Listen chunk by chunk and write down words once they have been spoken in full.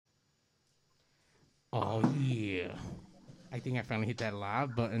Oh, yeah. I think I finally hit that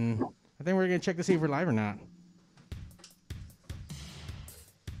live button. I think we're going to check to see if we're live or not.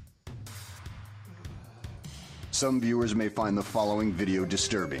 Some viewers may find the following video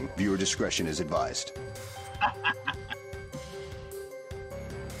disturbing. Viewer discretion is advised. Are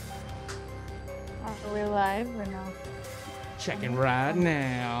we live or no? Checking right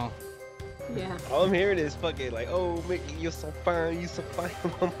now. Yeah. All I'm hearing is fucking like, oh, Mickey, you're so fine, you so fine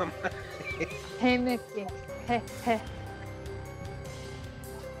on my mind. Hey, Mickey. Hey, hey.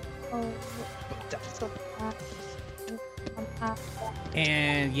 Oh, so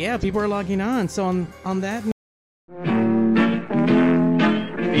And yeah, people are logging on. So on that. People,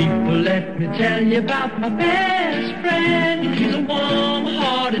 let me tell you about my best friend. He's a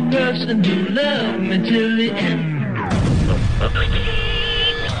warm-hearted person who loved me till the end.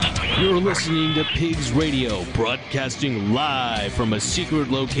 You're listening to Pigs Radio, broadcasting live from a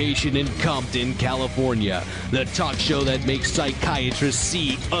secret location in Compton, California. The talk show that makes psychiatrists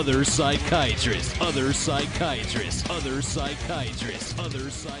see other psychiatrists, other psychiatrists, other psychiatrists,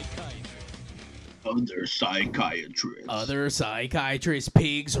 other psychiatrists. Other psychiatrists. Other Psychiatrists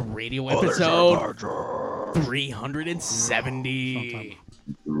Pigs Radio episode 370.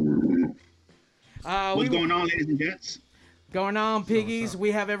 What's going on, ladies and gents? Going on, piggies?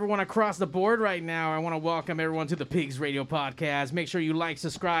 We have everyone across the board right now. I want to welcome everyone to the Pigs Radio podcast. Make sure you like,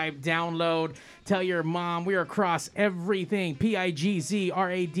 subscribe, download, tell your mom. We are across everything.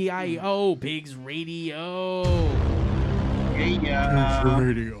 PIGZRADIO, Pigs Radio. Hey, Pigs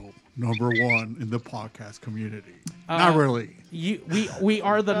Radio, #1 in the podcast community. Not really. We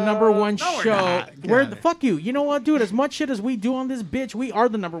are the number one show. Where the fuck you? You know what, dude? As much shit as we do on this bitch, we are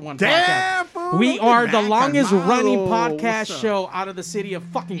the number one Damn, podcast. fool, We look are at the that. longest Kamado. running What's podcast up? show out of the city of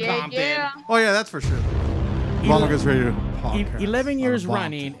fucking Compton. yeah. Oh yeah, that's for sure. Longest radio podcast. 11 years on a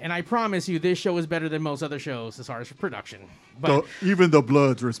running, and I promise you, this show is better than most other shows as far as production. But Even the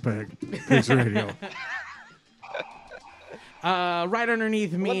Bloods respect Pigs Radio. right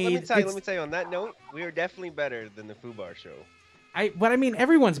underneath me, Let me tell you. On that note, we are definitely better than the Fubar show. but I mean,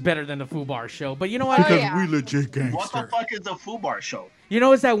 everyone's better than the Fubar show. But you know what? Because yeah. we legit gangster. What the fuck is the Fubar show? You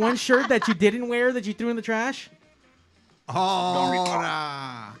know, it's that one shirt that you didn't wear that you threw in the trash. Don't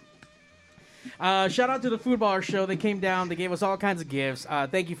recall. Shout out to the Food Bar Show. They came down. They gave us all kinds of gifts.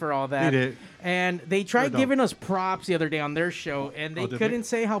 Thank you for all that. They did. And they tried They're dope. giving us props the other day on their show, and they Oh, did couldn't they?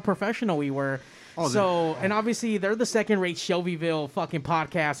 say how professional we were. Oh, So, and obviously, they're the second-rate Shelbyville fucking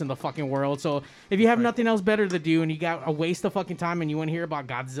podcast in the fucking world. So, if you have nothing else better to do and you got a waste of fucking time and you want to hear about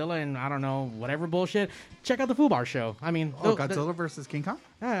Godzilla and, I don't know, whatever bullshit, check out the Food Bar Show. I mean, Oh, Godzilla versus King Kong?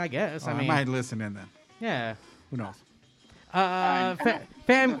 I guess. Oh, I I mean, might listen in then. yeah. Who knows?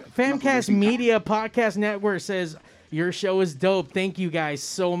 Famcast Media Podcast Network says your show is dope. Thank you guys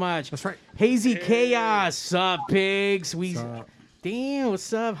so much. That's right. Hazy Chaos, sup pigs? Sup. Damn,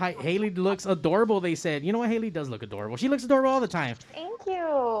 what's up? Haley looks adorable. They said. You know what? Haley does look adorable. She looks adorable all the time. Thank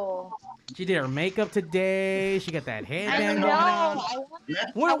you. She did her makeup today. She got that I headband know. going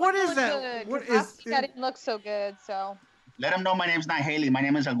on. What is look that? good, What 'cause last is week I didn't look so good, so. Let them know my name's not Haley. My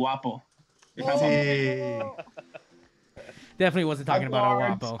name is El Guapo. If I'm Hey. Definitely wasn't talking about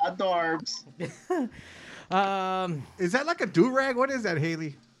El Guapo. Adorbs. Is that like a do-rag? What is that,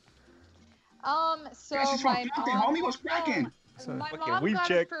 Haley? So Yeah, she's from my Compton, mom, homie. What's cracking? my Fucking mom weave got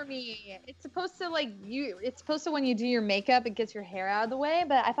check. it for me. It's supposed to it's supposed to when you do your makeup, it gets your hair out of the way.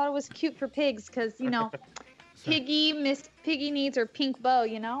 But I thought it was cute for pigs because Miss Piggy needs her pink bow.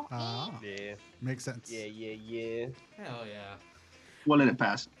 Ah, Yeah, makes sense. yeah. Hell yeah. We'll let it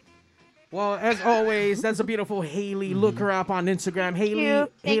pass. Well, as always, that's a beautiful Haley. Look her up on Instagram. Haley, you.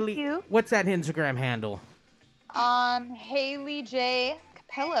 Thank Haley, you. what's that Instagram handle? Haley J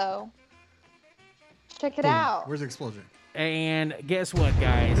Capello. Check it out. Where's the explosion? And guess what,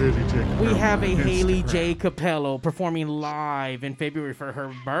 guys? Haley J. We Capello have a on Haley Instagram. J. Capello performing live in February for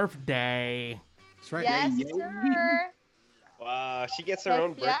her birthday. That's right. Yes, Yeah. sir. Wow, she gets her Heck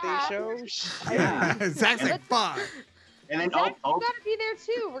own birthday yeah. show. Zach's like, fuck. And then, Zach, you gotta be there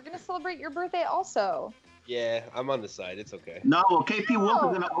too. We're gonna celebrate your birthday also. Yeah, I'm on the side. It's okay. no, well, KP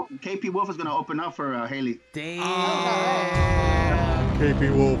Wolf is gonna open up for Haley. Damn.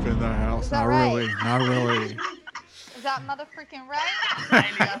 KP Wolf in the house. Is that Not right? really. Not really. Is that motherfucking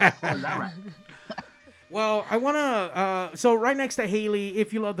right? Is that right? Well, I want to. So, right next to Haley,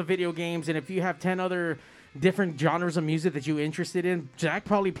 if you love the video games and if you have 10 other different genres of music that you're interested in, Zach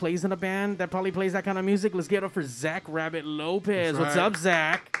probably plays in a band that probably plays that kind of music. Let's get up for Zach Rabbit Lopez. That's What's right. up,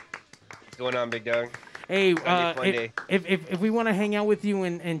 Zach? What's going on, big dog? Hey, Fun day. if we want to hang out with you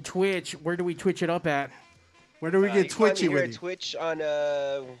in Twitch, where do we Twitch it up at? Where do we You get can find me twitchy here with at you? Twitch on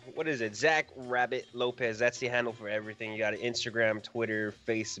what is it? Zach Rabbit Lopez. That's the handle for everything. You got Instagram, Twitter,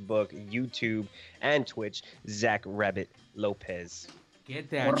 Facebook, YouTube, and Twitch. Zach Rabbit Lopez.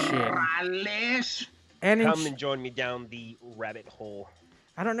 Get that shit. Morales. And Come and join me down the rabbit hole.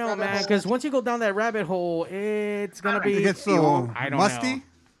 I don't know, man, because once you go down that rabbit hole, it's gonna be. It gets so I don't musty. know.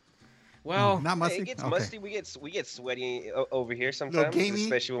 Well, Not musty. Hey, it gets Okay. musty. We get sweaty over here sometimes, gamey?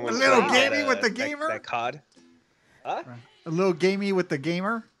 especially when A we're little playing gamey with the that gamer? That COD. Huh? A little gamey with the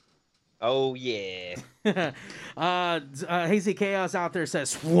gamer. Oh yeah. Hazy Chaos out there says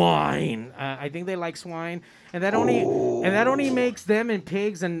swine. I think they like swine, and that only makes them and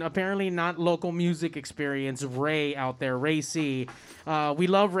pigs, and apparently not local music experience. Ray out there, Ray C. We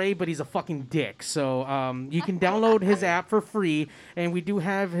love Ray, but he's a fucking dick. So you can download his app for free, and we do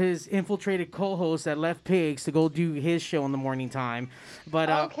have his infiltrated co-host that left Pigs to go do his show in the morning time. But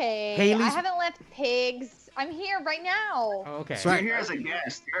Okay, I Haley's. haven't left Pigs. I'm here right now. Okay. So You're here as a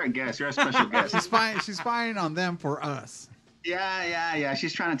guest. You're a guest. You're a special guest. She's spying on them for us. Yeah.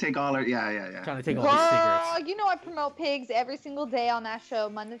 She's trying to take all her. Yeah. Trying to take all his secrets. Girl, you know I promote Pigs every single day on that show,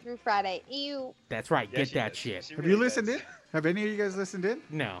 Monday through Friday. Ew. That's right. Yeah, Get she that does. shit. She Have really you listened does. in? Have any of you guys listened in?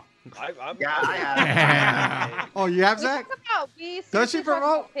 No. I'm Yeah, I have. Oh, you have, Zach? We Does she seriously talk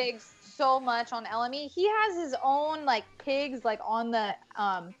promote? about Pigs so much on LME. He has his own like Pigs like on the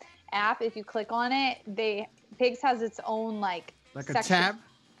app. If you click on it, Pigs has its own like Like a section. tab?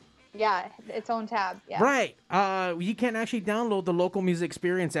 Yeah, its own tab. Yeah. Right. You can actually download the Local Music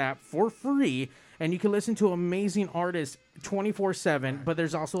Experience app for free, and you can listen to amazing artists 24/7. But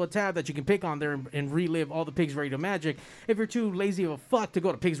there's also a tab that you can pick on there and relive all the Pigs Radio magic if you're too lazy of a fuck to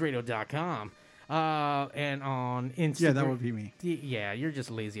go to pigsradio.com. And on Instagram. Yeah, that would be me. Yeah, you're just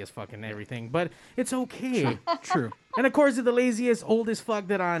lazy as fucking everything, but it's okay. True. And of course, the laziest, oldest fuck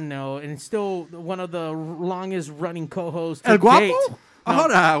that I know, and still one of the longest running co-hosts. to El Guapo? date. Oh,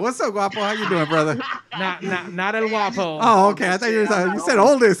 hold on. What's up, Guapo? How you doing, brother? Not El Guapo. Oh, okay. I thought you said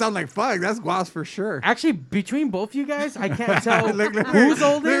oldest. I'm like, fuck, that's Guas for sure. Actually, between both you guys, I can't tell Look, who's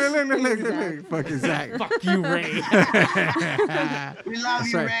oldest. Look. Fucking Zach. Fuck you, Ray. We love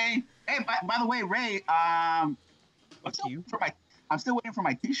you, right. Ray. Hey, by the way, Ray. I'm still waiting for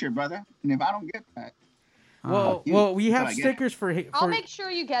my T-shirt, brother. And if I don't get that, well, we have I get it. stickers for. I'll make sure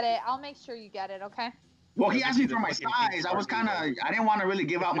you get it. Okay. well, he asked me for my fucking size. I was I didn't want to really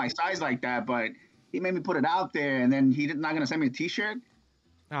give out my size like that, but he made me put it out there, and then he's not gonna send me a T-shirt.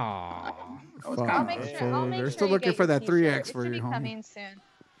 Aw. I was Fuck. kinda- I'll make sure. I'll make They're sure still you looking get for your that 3X t-shirt. for It should you, be homie. coming soon.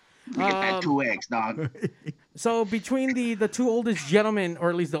 We get that 2X, dog. So between the two oldest gentlemen, or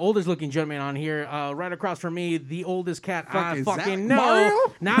at least the oldest looking gentleman on here, right across from me, the oldest cat I Fuck, is that fucking know.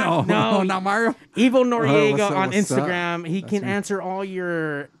 Mario? No, not Mario. Evo Noriega what's up, on what's up? Instagram. He That's can me. answer all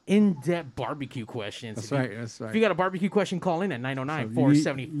your in-depth barbecue questions. That's If you- right. That's right. If you got a barbecue question, call in at You need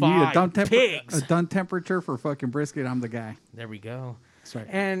 909-475 pigs. a done temperature for fucking brisket. I'm the guy. There we go. That's right.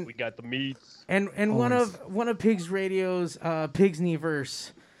 And We got the meats. and one Always. of Pigs Radio's Pigs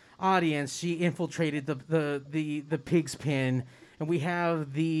Universe audience, she infiltrated the Pigs pin, and we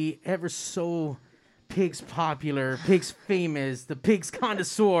have the ever so Pigs popular, Pigs famous, the Pigs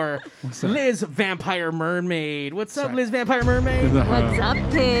connoisseur, Liz Vampire Mermaid. What's up, Liz Vampire Mermaid? What's up,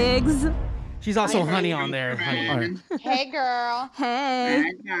 pigs? She's also Honey on there. Honey. All right. Hey, girl. Hey.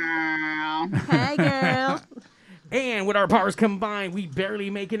 Hey, girl. Hey, girl. And with our powers combined, we barely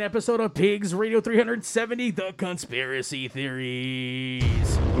make an episode of Pigs Radio 370, The Conspiracy Theories.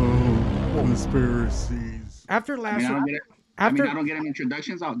 Oh, conspiracies. After I last mean, I after don't get any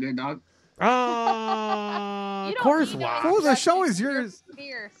introductions. All good, dog. You of don't course, need why? no Oh, the show is introductions. yours. You're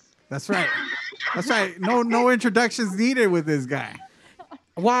fierce. That's right. That's right. No introductions needed with this guy.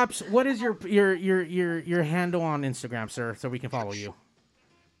 Wops, what is your handle on Instagram, sir, so we can follow you?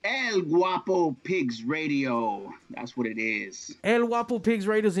 El Guapo Pigs Radio. That's what it is. El Guapo Pigs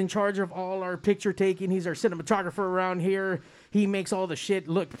Radio is in charge of all our picture taking. He's our cinematographer around here. He makes all the shit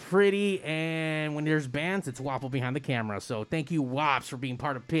look pretty, and when there's bands, it's Wapo behind the camera. So thank you, Wops, for being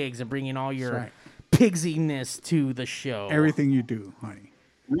part of Pigs and bringing all your right. pigsiness to the show. Everything you do, honey.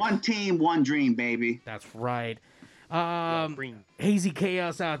 One team, one dream, baby. That's right. Green. Hazy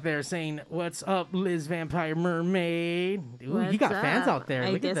Chaos out there saying, "What's up, Liz Vampire Mermaid?" Ooh, you got What's fans up? out there. I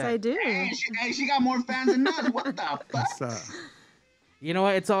Look at guess that. I do. Hey, she got more fans than us. What the fuck? That's, You know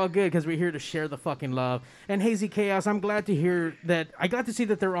what? It's all good because we're here to share the fucking love. And Hazy Chaos, I'm glad to hear that. I got to see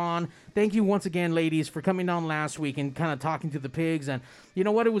that they're on. Thank you once again, ladies, for coming on last week and kind of talking to the pigs. And you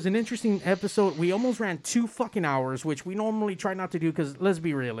know what? It was an interesting episode. We almost ran 2 fucking hours, which we normally try not to do because let's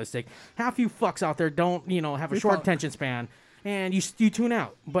be realistic. Half you fucks out there don't, have a short attention span, and you tune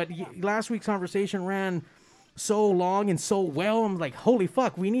out. But last week's conversation ran so long and so well. I'm like, holy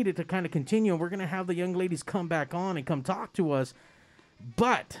fuck, we needed to kind of continue. And we're going to have the young ladies come back on and come talk to us.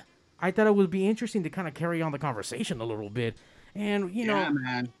 But I thought it would be interesting to kind of carry on the conversation a little bit. And, you know,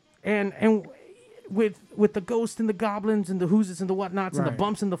 man. And with the ghosts and the goblins and the who's and the whatnots and the Right.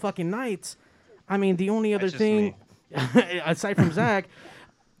 bumps and the fucking nights, I mean, the only other just thing, aside from Zach,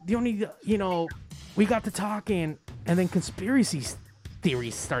 the only, you know, we got to talking, and then conspiracy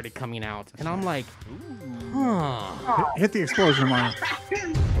theories started coming out. And I'm like, huh. Hit the explosion, Mario.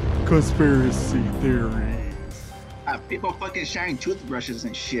 Conspiracy theories. People fucking shining toothbrushes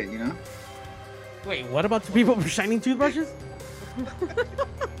and shit, you know? Wait, what about the people with shining toothbrushes?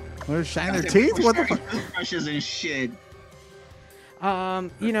 They're shining their People teeth? What the shining fuck? Toothbrushes and shit.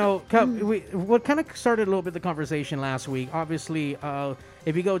 You know, what kind of started a little bit the conversation last week. Obviously,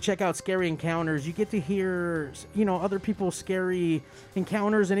 if you go check out Scary Encounters, you get to hear, you know, other people's scary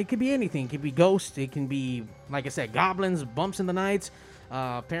encounters, and it could be anything. It could be ghosts. It can be, like I said, goblins, bumps in the nights.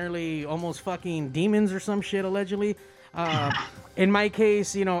 Apparently, almost fucking demons or some shit, allegedly. In my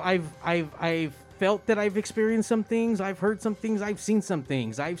case, you know, I've felt that I've experienced some things. I've heard some things. I've seen some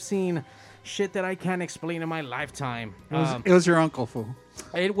things. I've seen shit that I can't explain in my lifetime. It was your uncle, fool.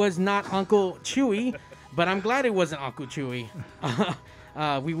 It was not Uncle Chewy, but I'm glad it wasn't Uncle Chewy.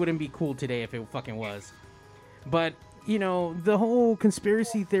 We wouldn't be cool today if it fucking was. But, you know, the whole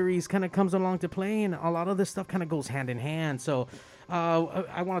conspiracy theories kind of comes along to play, and a lot of this stuff kind of goes hand in hand. So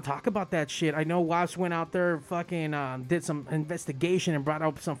I want to talk about that shit. I know Wasp went out there, fucking did some investigation and brought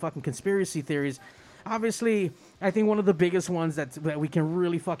up some fucking conspiracy theories. Obviously, I think one of the biggest ones that we can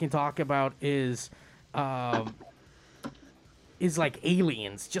really fucking talk about is like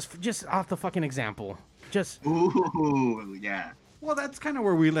aliens. Just off the fucking example. Just Ooh, yeah. Well, that's kind of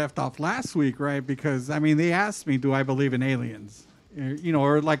where we left off last week, right? Because, I mean, they asked me, do I believe in aliens? You know,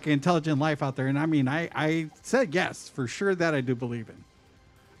 or like intelligent life out there. And I mean, I said yes, for sure that I do believe in.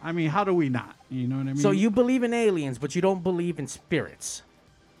 I mean, how do we not? You know what I mean? So you believe in aliens, but you don't believe in spirits.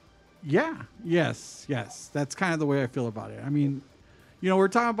 Yeah. Yes. That's kind of the way I feel about it. I mean, you know, we're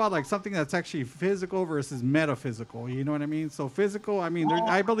talking about like something that's actually physical versus metaphysical. You know what I mean? So physical, I mean,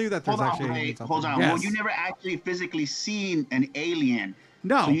 I believe that there's actually aliens out Hold there. on. Yes. Well, you never actually physically seen an alien.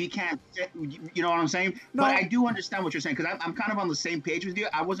 No. So you can't, you know what I'm saying? No. But I do understand what you're saying because I'm kind of on the same page with you.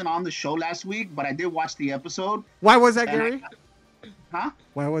 I wasn't on the show last week, but I did watch the episode. Why was that, and Gary? Huh?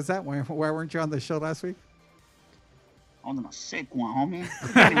 Why was that? Why weren't you on the show last week? I was on a sick one, homie.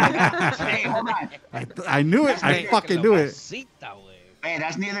 Hey, hold on. I knew it. I fucking knew it. Hey,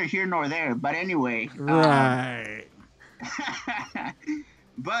 that's neither here nor there. But anyway. Right.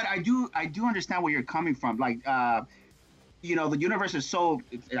 But I do understand where you're coming from. Like, you know, the universe is so.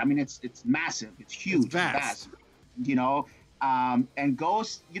 I mean, it's massive. It's huge. It's vast. You know, and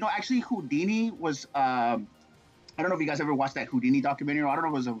ghosts. You know, actually, Houdini was. I don't know if you guys ever watched that Houdini documentary. Or I don't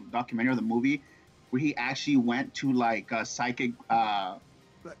know if it was a documentary or the movie where he actually went to like psychic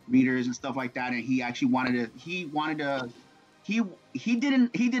readers and stuff like that, and he actually he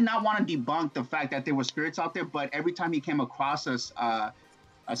did not want to debunk the fact that there were spirits out there, but every time he came across a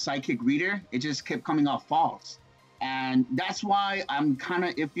psychic reader, it just kept coming off false. And that's why I'm kind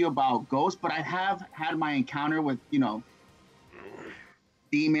of iffy about ghosts, but I have had my encounter with, you know,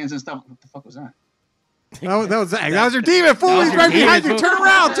 demons and stuff. What the fuck was that? That was your demon, fool. He's right behind you. Turn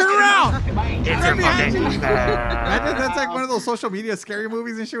around. That's like one of those social media scary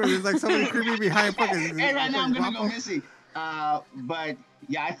movies and shit where there's like somebody creepy behind fucking. Hey, right now I'm gonna go missing. But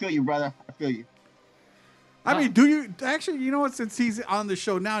yeah, I feel you, brother. I feel you. I mean, do you actually? You know what? Since he's on the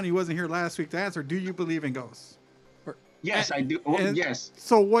show now and he wasn't here last week to answer, do you believe in ghosts? Yes, I do. Yes.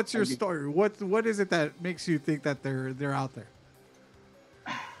 So what's your story? What is it that makes you think that they're out there?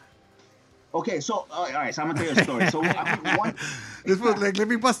 Okay, so all right, so I'm gonna tell you a story. So this was like, let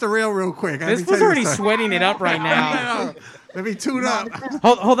me bust a rail real quick. This was already sweating it up right now. Let me tune up.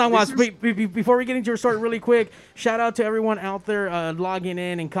 Hold on, Watts. Before we get into your story really quick, shout out to everyone out there logging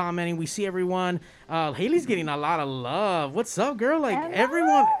in and commenting. We see everyone. Haley's getting a lot of love. What's up, girl? Like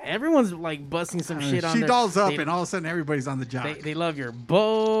everyone's like busting some shit on She there. dolls up, and all of a sudden everybody's on the job. They love your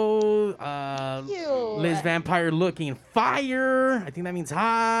bow. Liz Vampire looking fire. I think that means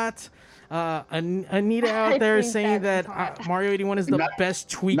hot. Anita out there saying that Mario 81 is the best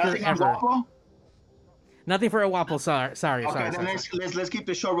tweaker ever. Nothing for a waffle. Sorry. Okay, then let's keep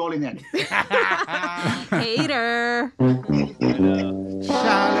the show rolling then. Hater.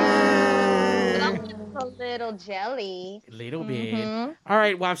 A little jelly. Little bit. All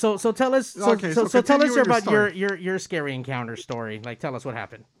right, wow. So tell us. So tell us about your scary encounter story. Like, tell us what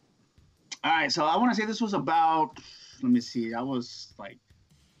happened. All right, so I want to say this was about. Let me see. I was like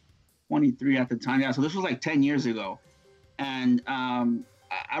 23 at the time. Yeah, so this was like 10 years ago. And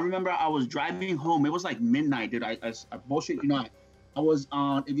I remember I was driving home. It was like midnight, dude. I bullshit. You know, I was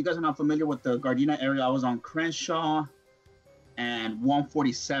on, if you guys are not familiar with the Gardena area, I was on Crenshaw and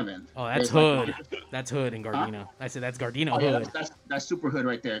 147. Oh, that's hood. That's hood in Gardena. I said that's Gardena hood. Yeah, that's super hood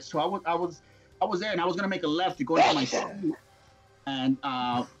right there. So I was there, and I was gonna make a left to go into my street, and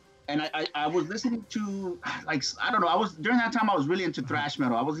I was listening to, like, I don't know. During that time I was really into thrash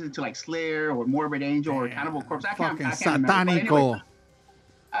metal. I was listening to like Slayer or Morbid Angel or Cannibal Corpse. I can't remember. Anyway,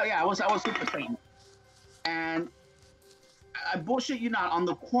 oh yeah, I was super Satan. And I bullshit you not, on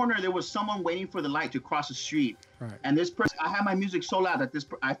the corner there was someone waiting for the light to cross the street. Right. And this person, I had my music so loud that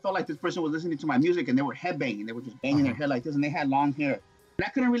I felt like this person was listening to my music, and they were headbanging. They were just banging their head like this, and they had long hair. And I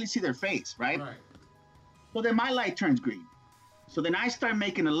couldn't really see their face, right? So then my light turns green. So then I start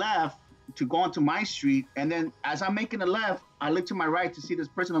making a left to go onto my street, and then as I'm making a left, I look to my right to see this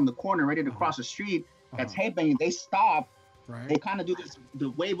person on the corner ready to cross the street that's headbanging. They stop. Right. They kind of do the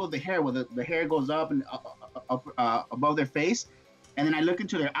wave of the hair, where the hair goes up and above their face, and then I look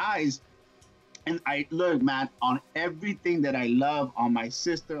into their eyes, and I look, man, on everything that I love, on my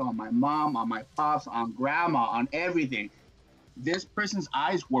sister, on my mom, on my pops, on grandma, on everything. This person's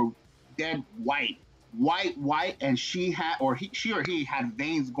eyes were dead white, and she or he had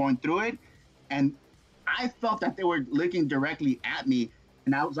veins going through it, and I felt that they were looking directly at me.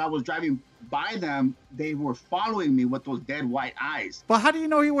 And as I was driving by them, they were following me with those dead white eyes. But how do you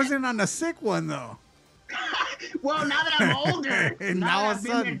know he wasn't on the sick one, though? Well, now that I'm older, and now all that of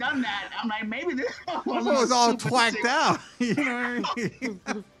a I've been there, sudden, done that, I'm like, maybe this was all twacked out. You know what I mean?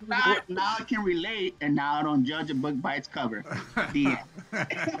 now I can relate, and now I don't judge a book by its cover. The end.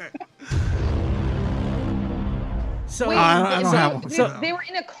 So, Wait, I don't have one. so they were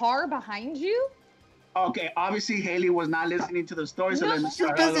in a car behind you? Okay, obviously Haley was not listening to the story, so let me She's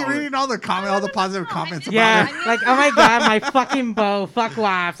start busy all over. reading all the positive comments yeah, about it. like, oh my god, my fucking bow. Fuck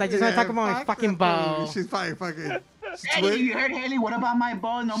laughs. I just want to talk about my fucking bow. She's probably fucking. Hey, you heard Haley? What about my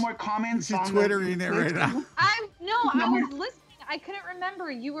bow? No more comments. She's twittering it right now. I was listening. I couldn't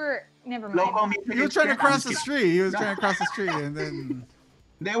remember. You were never mind. Local He was trying to cross the street. And then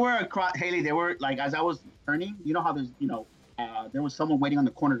they were across. Haley, they were like, as I was turning. You know how there's, there was someone waiting on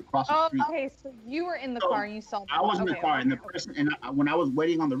the corner to cross the street. Okay, so you were in the car and you saw. I was in the car, and the person, and when I was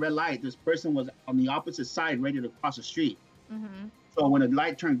waiting on the red light, this person was on the opposite side, ready to cross the street. Mm-hmm. So when the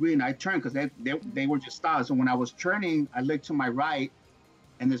light turned green, I turned because they were just stopped. So when I was turning, I looked to my right,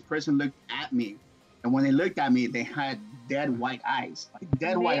 and this person looked at me. And when they looked at me, they had dead white eyes,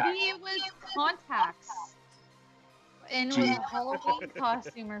 white eyes. Maybe it was contacts, and it was a Halloween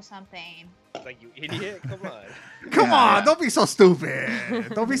costume or something. Like, you idiot! Come on. Come on! Don't be so stupid.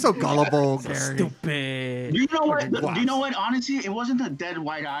 Don't be so gullible, Gary. Stupid. Do you know what? Do you know what? Honestly, it wasn't the dead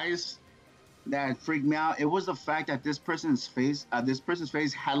white eyes that freaked me out. It was the fact that this person's face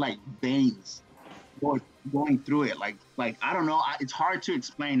had like veins going through it. Like I don't know. It's hard to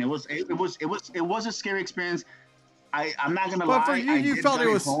explain. It was a scary experience. I'm not gonna lie. But for you, you felt it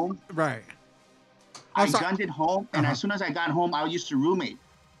was home. Right. I gunned it home, and as soon as I got home, I used to roommate.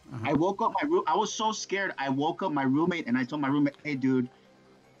 I woke up I was so scared. I woke up my roommate, and I told my roommate, "Hey, dude,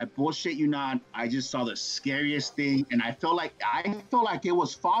 I bullshit you not. I just saw the scariest thing, and I felt like it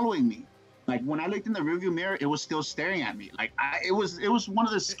was following me. Like when I looked in the rearview mirror, it was still staring at me. Like it was one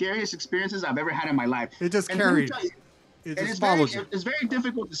of the scariest experiences I've ever had in my life. It just carried. It just followed you. It's very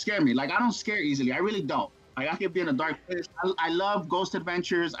difficult to scare me. Like I don't scare easily. I really don't. Like I could be in a dark place. I love ghost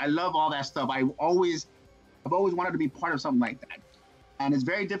adventures. I love all that stuff. I've always wanted to be part of something like that. And it's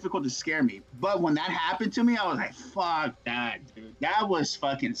very difficult to scare me. But when that happened to me, I was like, fuck that, dude. That was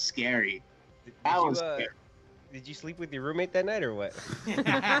fucking scary. Scary. Did you sleep with your roommate that night or what? Did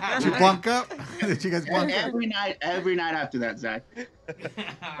you bunk up? Did you guys bunk up? Every night after that, Zach.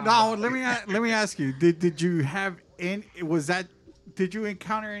 No, let me ask you. Did you have did you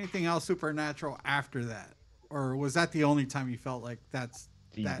encounter anything else supernatural after that? Or was that the only time you felt like that's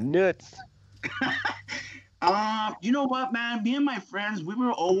nuts? You know what, man? Me and my friends, we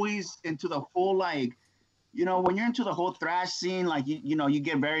were always into the whole, like, when you're into the whole thrash scene, like, you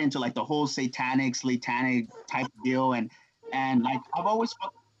get very into like the whole satanic type deal, and like I've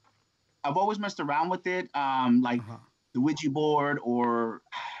always messed around with it, like the Ouija board, or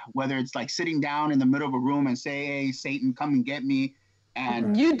whether it's like sitting down in the middle of a room and say, "Hey, Satan, come and get me,"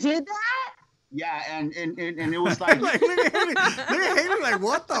 and you did that? Yeah, and it was like, look at Haley, like,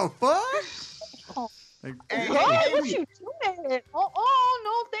 what the fuck? Like, hey, what you doing? Oh,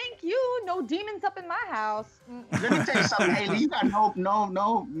 no, thank you. no demons up in my house. Let me tell you something, Haley. You got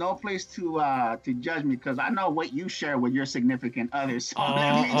no place to judge me because I know what you share with your significant others. So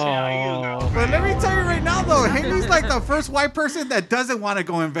let me tell you, though. But let me tell you right now, though, Haley's like the first white person that doesn't want to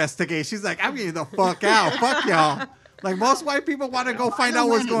go investigate. She's like, I'm getting the fuck out. Fuck y'all. Like most white people want to go find out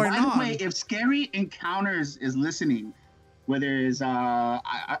what's going on. By the way, if Scary Encounters is listening, whether it's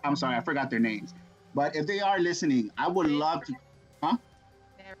I'm sorry, I forgot their names, but if they are listening, I would love to. Huh?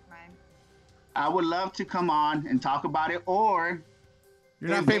 Never mind. I would love to come on and talk about it, or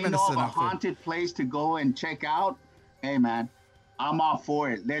You're not if they famous know of a enough. haunted place to go and check out. Hey man, I'm all for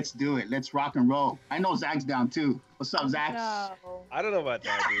it. Let's do it. Let's rock and roll. I know Zach's down too. What's up, Zach? No. I don't know about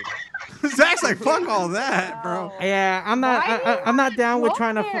that, dude. Zach's like, fuck all that, bro. Yeah, I'm not. I'm not down with go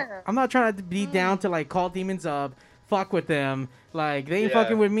trying to. there? I'm not trying to be down to like call demons up, fuck with them. Like they ain't Yeah.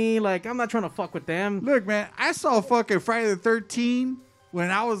 fucking with me. Like I'm not trying to fuck with them. Look, man, I saw fucking Friday the 13th when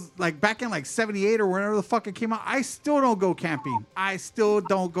I was like back in like 78 or whenever the fuck it came out. I still don't go camping.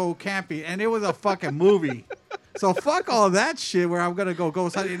 And it was a fucking movie. So fuck all that shit where I'm gonna go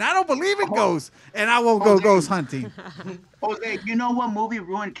ghost hunting. And I don't believe in ghosts, and I won't go ghost hunting. Jose, you know what movie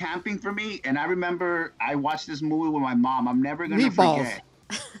ruined camping for me? And I remember I watched this movie with my mom. I'm never gonna Meatballs. forget.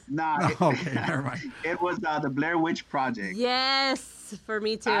 Nah, Okay, never mind. it was the Blair Witch Project. Yes, for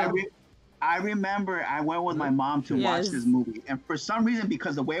me too. I remember I went with my mom to watch Yes. this movie, and for some reason,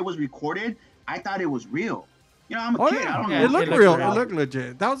 because the way it was recorded, I thought it was real. You know, I'm a Oh kid. I yeah, don't Yeah, know. it looked looked real. real. It looked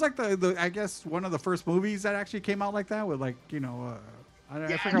legit. That was like the I guess one of the first movies that actually came out like that with like I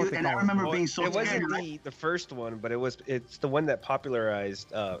Yeah, forgot what dude, they and I call it. remember Well, being so it scared. wasn't the first one, but it's the one that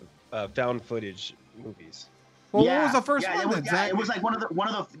popularized found footage movies. Well, what was the first yeah, one it was, then, yeah, Zach? it was like one of the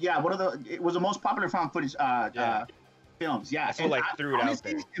it was the most popular found footage films. Yeah, That's what, like, I- threw it out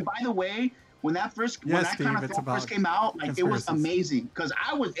honestly, there. And by the way, when that Yes, kind Steve, of it's film about first came out, like it was conspiracies. amazing because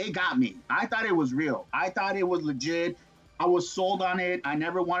it got me. I thought it was real. I thought it was legit. I was sold on it. I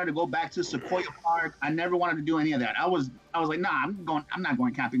never wanted to go back to Sequoia Park. I never wanted to do any of that. I was like, nah, I'm not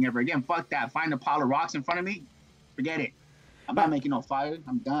going camping ever again. Fuck that. Find a pile of rocks in front of me. Forget it. I'm not making no fire.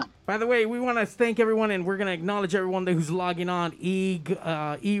 I'm done. By the way, we want to thank everyone, and we're gonna acknowledge everyone who's logging on.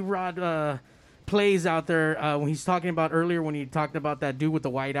 Erod plays out there when he's talking about earlier when he talked about that dude with the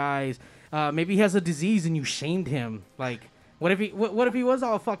white eyes. Maybe he has a disease and you shamed him. Like, what if he was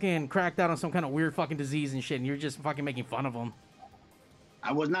all fucking cracked out on some kind of weird fucking disease and shit, and you're just fucking making fun of him?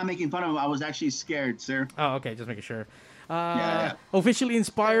 I was not making fun of him. I was actually scared, sir. Oh, okay, just making sure. Yeah. Officially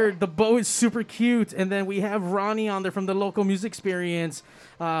inspired. The bow is super cute, and then we have Ronnie on there from the local music experience,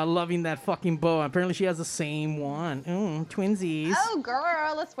 loving that fucking bow. Apparently, she has the same one. Twinsies. Oh,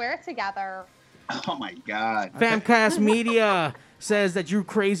 girl, let's wear it together. Oh my God. Famcast Media says that you're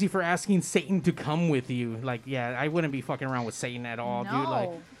crazy for asking Satan to come with you. Like, yeah, I wouldn't be fucking around with Satan at all, dude.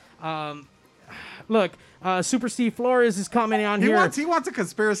 Like, look, Super Steve Flores is commenting on here. He wants a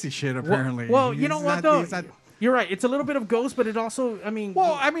conspiracy shit apparently. Well, you know He's what not- though? he's not- You're right. It's a little bit of ghost, but it also, I mean.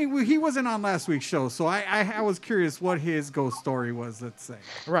 Well, I mean, he wasn't on last week's show, so I was curious what his ghost story was. Let's say.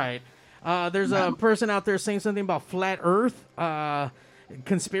 Right. There's a person out there saying something about flat Earth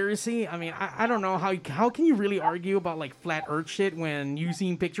conspiracy. I mean, I don't know how can you really argue about like flat Earth shit when you've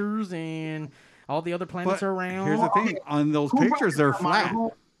seen pictures and all the other planets But are around. here's the thing: on those Who brought pictures, this they're up,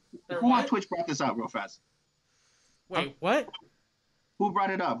 Mario? flat. Who on Twitch brought this up real fast? Wait, what? Who brought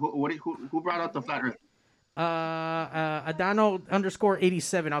it up? Who brought up the flat Earth? Adano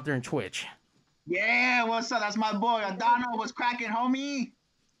 _87 out there in Twitch. Yeah, what's up? That's my boy. Adano was cracking, homie.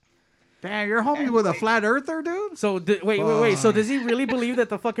 Damn, you're homie with a flat earther, dude. So wait. So does he really believe that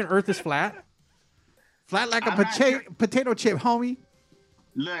the fucking Earth is flat? Flat like a I'm not sure. potato chip, homie.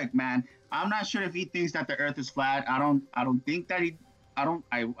 Look, man, I'm not sure if he thinks that the Earth is flat. I don't think that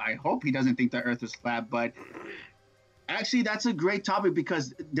I hope he doesn't think the Earth is flat, but actually that's a great topic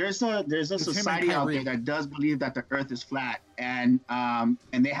because there's a society out there that does believe that the Earth is flat, and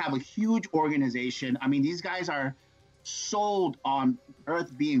they have a huge organization. I mean, these guys are sold on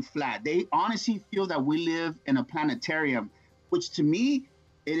Earth being flat. They honestly feel that we live in a planetarium, which to me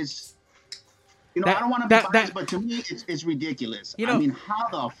it is. You know, I don't want to be biased, but to me, it's ridiculous. You know, I mean, how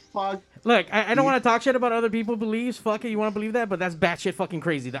the fuck? Look, I don't want to talk shit about other people's beliefs. Fuck it, you want to believe that, but that's batshit fucking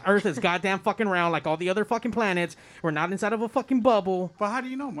crazy. The Earth is goddamn fucking round like all the other fucking planets. We're not inside of a fucking bubble. But how do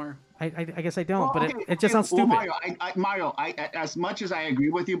you know, Mar? I guess I don't, Well, but okay, it just sounds well, stupid. Mario, as much as I agree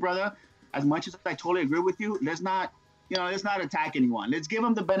with you, brother, as much as I totally agree with you, let's not attack anyone. Let's give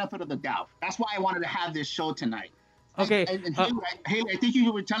them the benefit of the doubt. That's why I wanted to have this show tonight. Okay. And Haley, I think you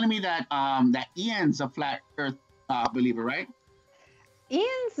were telling me that that Ian's a flat Earth believer, right?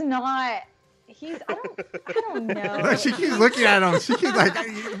 Ian's not I don't know. She keeps looking at him. She keeps like,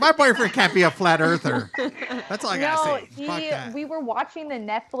 my boyfriend can't be a flat earther. That's all I gotta say. Fuck that. We were watching the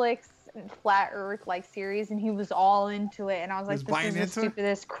Netflix Flat Earth like series, and he was all into it. And I was like, "This is the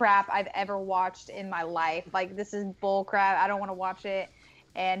stupidest crap I've ever watched in my life. Like, this is bull crap. I don't want to watch it."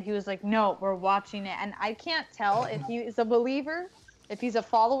 And he was like, "No, we're watching it." And I can't tell if he is a believer, if he's a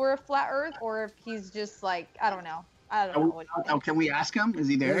follower of Flat Earth, or if he's just like, I don't know. Can we ask him? Is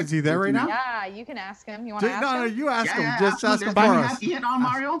he there? Is he there right now? Yeah, you can ask him. You want to ask him? No, you ask him. Yeah, just ask him for Can we us. have Ian on,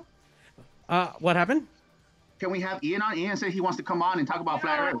 Mario? What happened? Can we have Ian on? Ian said he wants to come on and talk about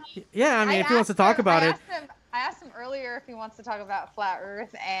Flat Earth. Yeah, I mean, if he wants to talk about it. I asked him earlier if he wants to talk about Flat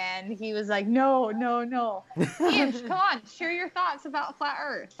Earth, and he was like, no. Ian, come on, share your thoughts about Flat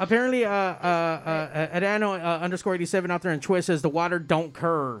Earth. Apparently, Adano _87 out there in Twitch says the water don't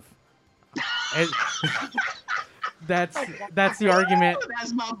curve. That's the argument.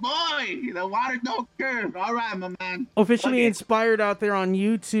 That's my boy. The water don't curve. All right, my man. Officially inspired out there on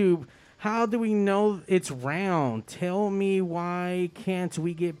YouTube. How do we know it's round? Tell me, why can't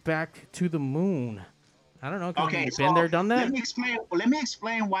we get back to the moon? I don't know. Okay, been there, done that. Let me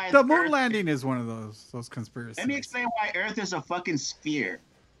explain why the moon landing is one of those conspiracies. Let me explain why Earth is a fucking sphere.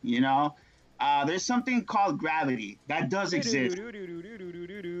 You know, there's something called gravity that does exist.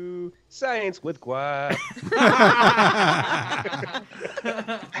 Science with Guap.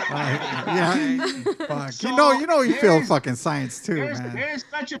 Fuck. You know, you feel fucking science too, man. There's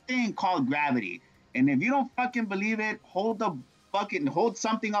such a thing called gravity, and if you don't fucking believe it, hold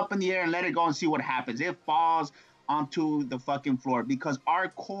something up in the air and let it go and see what happens. It falls onto the fucking floor because our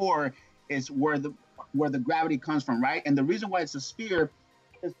core is where the gravity comes from, right? And the reason why it's a sphere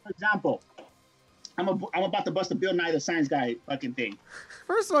is, for example, I'm about to bust a Bill Nye the Science Guy fucking thing.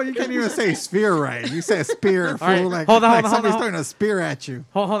 First of all, you can't even say sphere right. You say spear, fool. Right, like hold on, somebody's throwing a spear at you.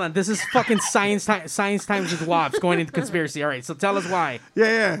 Hold on. This is fucking science times with Wops going into conspiracy. All right, so tell us why.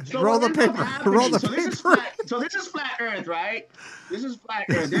 Yeah. So roll the paper. Roll the paper. So this is flat Earth, right? This is flat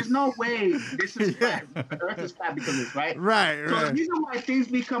Earth. There's no way this is flat. Earth is flat because of this, right? Right. So the reason why things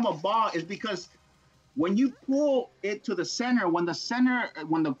become a ball is because when you pull it to the center, when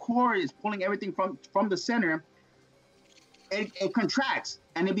the core is pulling everything from the center, it contracts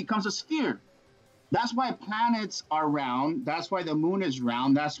and it becomes a sphere. That's why planets are round. That's why the moon is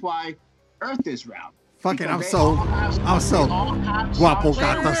round. That's why Earth is round. Fucking, I'm so Guapo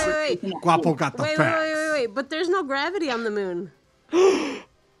got the Guapo got the facts. Wait. But there's no gravity on the moon.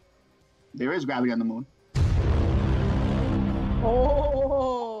 There is gravity on the moon.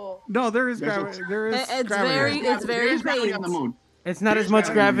 Oh. No, there is gravity. There is gravity. It's very gravity on the moon. It's not as much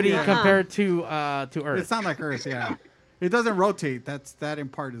gravity compared to Earth. It's not like Earth, yeah. It doesn't rotate. That in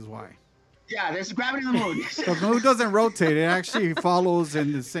part is why. Yeah, there's gravity on the moon. The moon doesn't rotate. It actually follows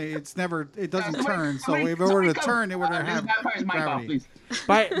and it doesn't turn. So if it were to turn, it would have gravity.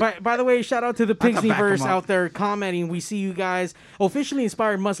 By the way, shout out to the Pigsniverse out there commenting. We see you guys. Officially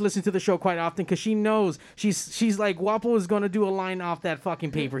Inspired must listen to the show quite often because she knows she's like, Guapo is going to do a line off that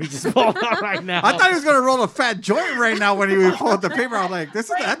fucking paper. He just pulled out right now. I thought he was going to roll a fat joint right now when he pulled the paper. I was like, Who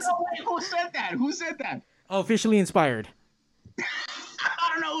said that? Who said that? Officially Inspired.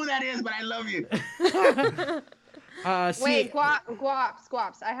 I don't know who that is, but I love you. Wait,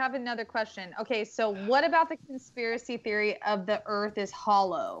 Guaps. I have another question. Okay, so what about the conspiracy theory of the Earth is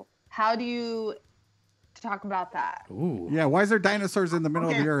hollow? How do you talk about that? Ooh. Yeah, why is there dinosaurs in the middle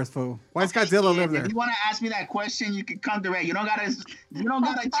of the Earth, fool? Why does Godzilla live there? If you want to ask me that question, you can come direct. You don't gotta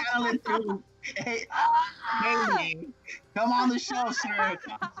channel it through. Hey, come on the show, sir.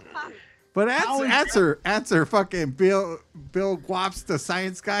 But answer, fucking Bill Guaps, the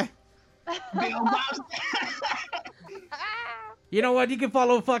science guy. Bill Guaps. You know what? You can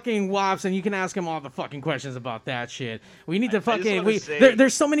follow fucking Wops and you can ask him all the fucking questions about that shit. We need to fucking.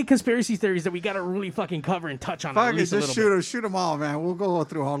 There's so many conspiracy theories that we gotta really fucking cover and touch on. Fuck it, just shoot them all, man. We'll go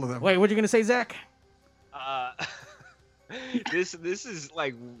through all of them. Wait, what you gonna say, Zach? This is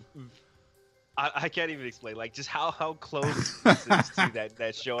like. I can't even explain, like, just how close this is to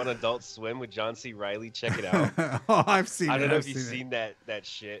that show on Adult Swim with John C. Reilly. Check it out. Oh, I've seen it. I don't know if you've seen that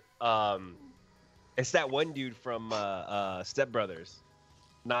shit. It's that one dude from Step Brothers.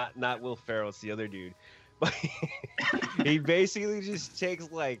 Not Will Ferrell, it's the other dude. But he basically just takes,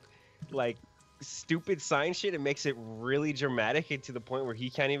 like stupid science shit and makes it really dramatic and to the point where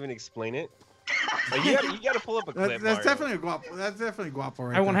he can't even explain it. Like, you gotta pull up a clip. That's definitely Guapo. That's definitely Guapo.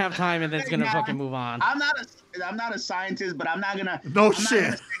 Right I won't have time, and then it's gonna fucking move on. I'm not a scientist, but I'm not gonna. No I'm shit.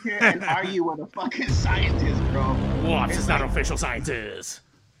 Not gonna sit here and argue with a fucking scientist, bro. Wops is not official scientist.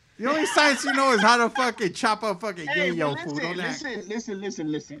 The only science you know is how to fucking chop up fucking Hey, yayo but food.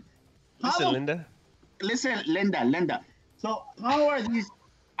 listen. Listen, Linda. Listen, Linda. So how are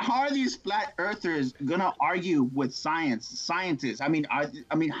these flat earthers gonna argue with scientists? I mean,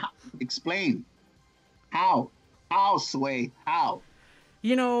 explain how, Sway, how?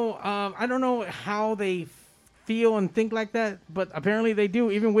 You know, I don't know how they feel and think like that, but apparently they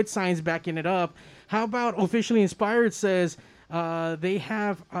do, even with science backing it up. How about Officially Inspired says they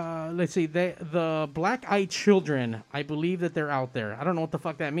have, let's see, the black-eyed children, I believe that they're out there. I don't know what the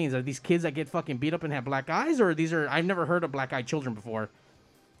fuck that means. Are these kids that get fucking beat up and have black eyes, or these are, I've never heard of black-eyed children before.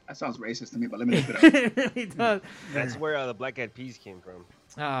 That sounds racist to me, but let me look it up. It really does. That's where the black-eyed peas came from.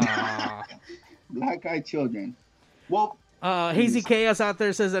 Black-eyed children. Well, Hazy Chaos out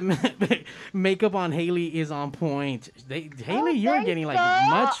there says that makeup on Haley is on point. Haley, you're getting like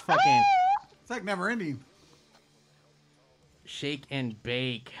much fucking... It's like never ending. Shake and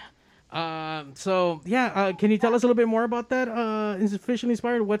bake. So yeah, can you tell us a little bit more about that? Is Officially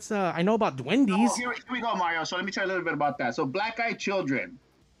Inspired? What's I know about Duendes. Oh, here we go, Mario. So let me tell you a little bit about that. So Black-eyed children.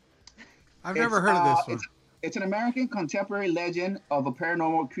 I've never heard of this one. It's an American contemporary legend of a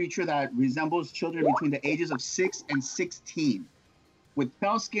paranormal creature that resembles children between the ages of 6 and 16, with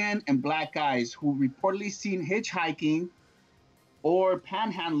pale skin and black eyes, who reportedly seen hitchhiking or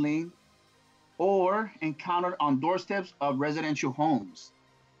panhandling or encountered on doorsteps of residential homes.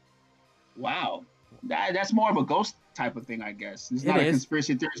 Wow. That's more of a ghost type of thing, I guess. It's not a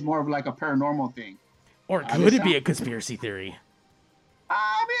conspiracy theory. It's more of like a paranormal thing. Or could it be a conspiracy theory?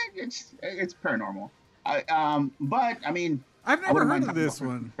 I mean, it's paranormal. But I mean, I've never heard of this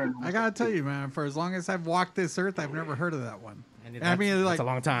one. I gotta tell you, man. For as long as I've walked this earth, I've never heard of that one. And I mean, like, a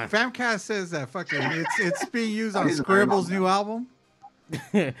long time. Famcast says that fucking it's being used on Scribble's new album.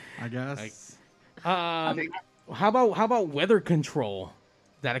 I guess. How about weather control?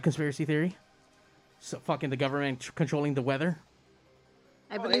 Is that a conspiracy theory? So fucking the government controlling the weather?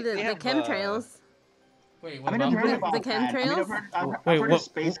 I believe the chemtrails. Wait, I mean, I've heard about the that. chemtrails? I've heard of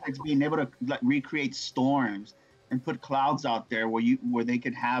SpaceX being able to like recreate storms and put clouds out there where they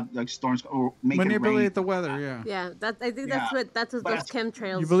could have like storms or manipulate the weather. Yeah. Yeah, I think that's what those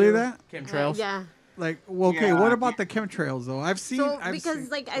chemtrails. You believe do. that? Chemtrails. Yeah. Like, well, okay, what about the chemtrails though? I've seen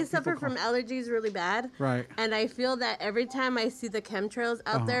like I suffer from allergies really bad. Right. And I feel that every time I see the chemtrails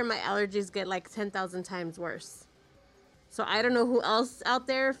out there, my allergies get like 10,000 times worse. So I don't know who else out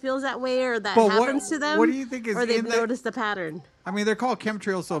there feels that way or that happens to them. What do you think is or they've in that? noticed the pattern? I mean, they're called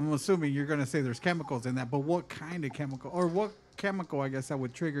chemtrails, so I'm assuming you're going to say there's chemicals in that. But what kind of chemical, or what chemical, I guess, that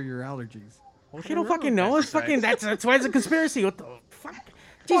would trigger your allergies? Well, you don't fucking know. It's fucking that's why it's a conspiracy. What the fuck?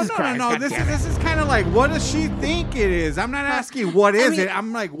 Jesus Christ, no. This is kind of like, what does she think it is? I'm not asking what is it.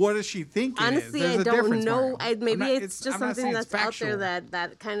 I'm like, what does she think it is? Honestly, I don't know. Maybe it's just something that's out there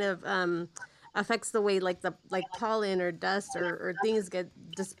that kind of affects the way like pollen or dust or things get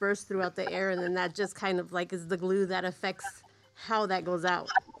dispersed throughout the air, and then that just kind of like is the glue that affects how that goes out.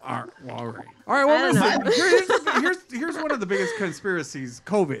 All right. Well, listen, here's one of the biggest conspiracies: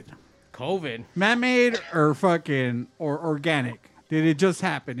 COVID. Man-made or fucking or organic? Did it just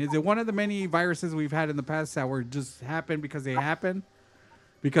happen? Is it one of the many viruses we've had in the past that were just happened because they happened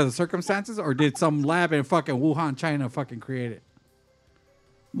because of circumstances, or did some lab in fucking Wuhan, China, fucking create it?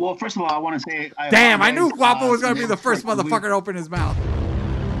 Well, first of all, I want to say... Damn, I knew Guapo was going to be the first motherfucker to open his mouth.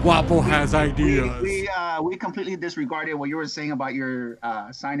 Guapo has ideas. We completely disregarded what you were saying about your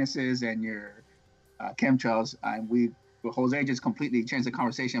sinuses and your chemtrails. Jose just completely changed the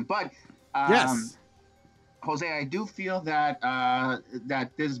conversation. But, yes. Jose, I do feel that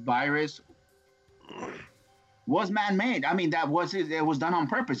that this virus was man-made. I mean, it was done on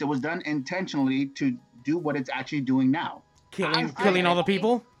purpose. It was done intentionally to do what it's actually doing now. Killing all the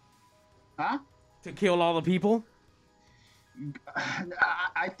people? Huh? To kill all the people?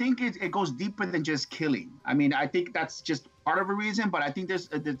 I think it goes deeper than just killing. I mean, I think that's just part of a reason, but I think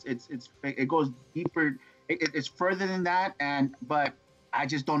it goes deeper. It's further than that, but I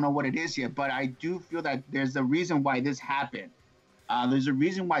just don't know what it is yet. But I do feel that there's a reason why this happened. There's a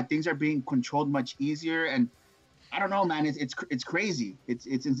reason why things are being controlled much easier, and I don't know, man. It's crazy.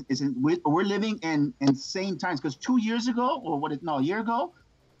 We're living in insane times. Because 2 years ago, a year ago,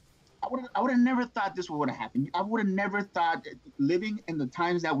 I would have never thought this would have happened. I would have never thought, living in the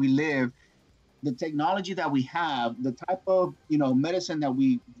times that we live, the technology that we have, the type of medicine that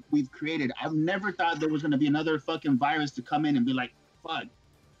we've created. I've never thought there was going to be another fucking virus to come in and be like, fuck,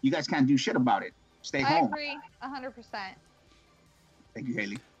 you guys can't do shit about it. Stay home. I agree, 100%. Thank you,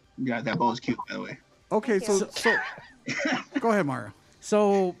 Haley. Yeah, that ball is cute, by the way. Okay, so go ahead, Mario.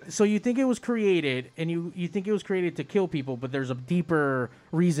 So you think it was created, and you think it was created to kill people, but there's a deeper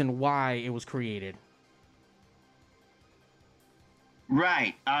reason why it was created.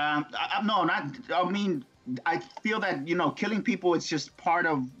 Right. No, not. I mean, I feel that killing people. It's just part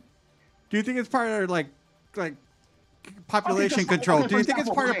of. Do you think it's part of like population control? Do you think it's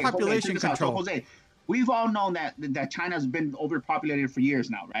part of population control? Jose, we've all known that China's been overpopulated for years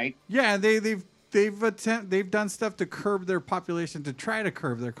now, right? Yeah, they've done stuff to curb their population, to try to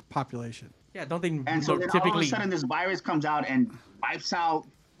curb their population. Yeah, don't they? And so then all of a sudden this virus comes out and wipes out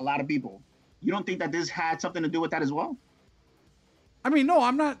a lot of people. You don't think that this had something to do with that as well? I mean, no,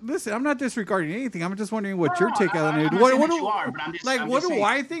 I'm not. Listen, I'm not disregarding anything. I'm just wondering what your take on it. What do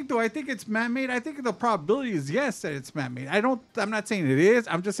I think? Do I think it's man-made? I think the probability is yes that it's man-made. I'm not saying it is.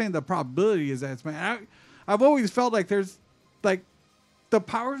 I'm just saying the probability is that it's man. I've always felt like there's like the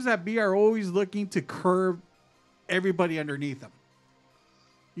powers that be are always looking to curb everybody underneath them.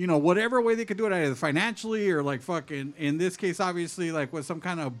 You know, whatever way they could do it, either financially or like fucking, in this case, obviously, like with some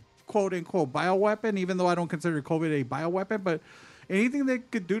kind of quote unquote bioweapon, even though I don't consider COVID a bioweapon, but anything they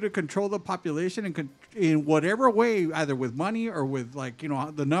could do to control the population and in whatever way, either with money or with like,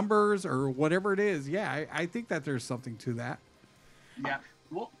 the numbers or whatever it is. Yeah, I think that there's something to that. Yeah.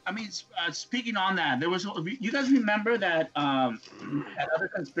 Well, I mean, speaking on that, there was, you guys remember that that other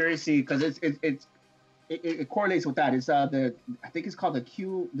conspiracy, because it correlates with that. It's I think it's called the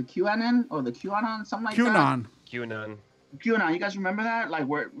QAnon or the QAnon, something like that. QAnon. You guys remember that? Like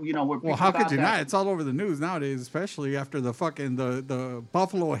where well, how could you not? It's all over the news nowadays, especially after the fucking the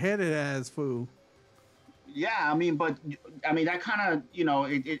buffalo headed ass fool. Yeah, I mean, but that kind of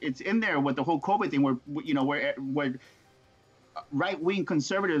it's in there with the whole COVID thing where right wing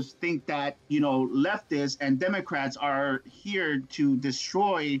conservatives think that leftists and Democrats are here to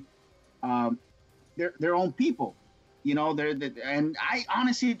destroy their own people. And I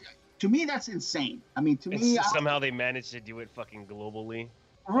honestly. To me, that's insane. I mean, somehow they managed to do it fucking globally.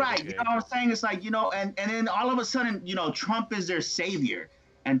 Right. You know what I'm saying? It's like, and then all of a sudden, Trump is their savior.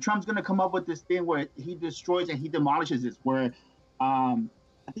 And Trump's going to come up with this thing where he destroys and he demolishes this. Where I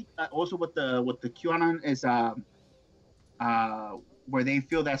think also with the QAnon is where they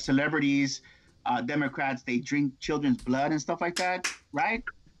feel that celebrities, Democrats, they drink children's blood and stuff like that. Right?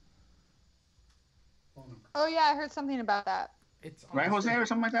 Oh, yeah. I heard something about that. Right, Jose, or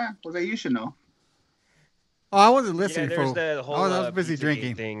something like that? Jose, you should know. Oh, I wasn't listening. Yeah, there's whole, I was busy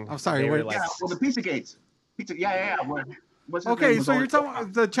drinking. Thing. I'm sorry. The Pizza Gates. Yeah. Okay, so you're talking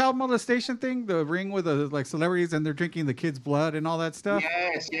about the child molestation thing, the ring with the like celebrities and they're drinking the kids' blood and all that stuff?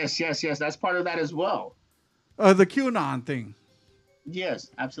 Yes. That's part of that as well. The QAnon thing. Yes,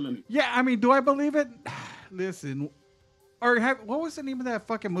 absolutely. Yeah, I mean, do I believe it? Listen, what was the name of that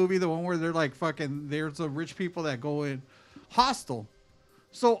fucking movie? The one where they're like fucking, there's the rich people that go in. Hostile.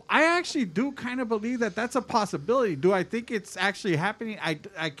 So I actually do kind of believe that that's a possibility. Do I think it's actually happening?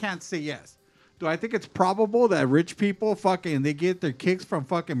 I can't say yes. Do I think it's probable that rich people fucking, they get their kicks from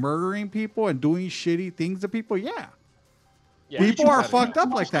fucking murdering people and doing shitty things to people? Yeah. People are fucked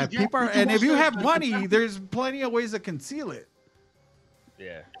up like that. People are, and if you have money, there's plenty of ways to conceal it.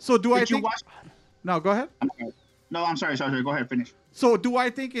 Yeah. So do I think? No, go ahead. No, I'm sorry. Go ahead, finish. So do I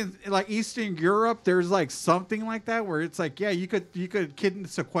think in like Eastern Europe there's like something like that where it's like, yeah, you could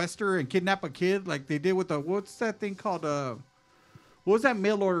sequester and kidnap a kid like they did with what's that thing called what was that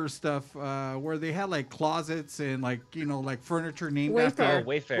mail order stuff where they had like closets and like like furniture named after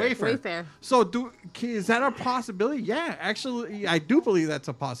Wayfair. So is that a possibility? Yeah, actually I do believe that's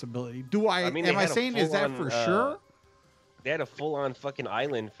a possibility. Am I saying is that for sure? They had a full-on fucking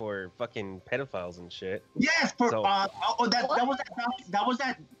island for fucking pedophiles and shit. Yes, that was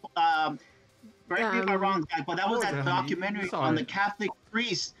that. Correct me if I'm wrong, guys, but that was that documentary on the Catholic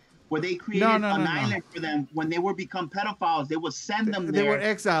priests where they created an island for them. When they would become pedophiles, they would send them there. They would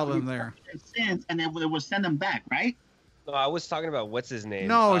exile them there. And then they would send them back, right? No, I was talking about what's his name.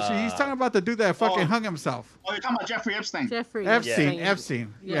 No, he's talking about the dude that fucking hung himself. Oh, you're talking about Jeffrey Epstein.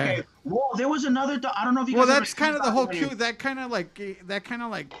 Epstein. Yeah. Okay. Well, there was another. I don't know if you. Well, that's kind of the whole Q. That kind of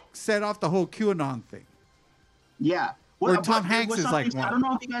like set off the whole QAnon thing. Yeah. Where Tom Hanks is like one. I don't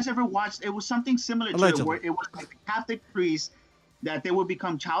know if you guys ever watched. It was something similar to it, where it was like Catholic priests that they would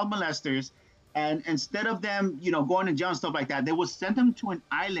become child molesters, and instead of them, going to jail and stuff like that, they would send them to an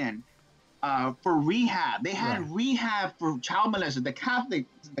island. For rehab, they had rehab for child molesters. The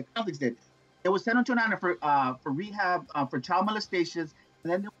Catholics did. They would send them to an island for rehab for child molestations,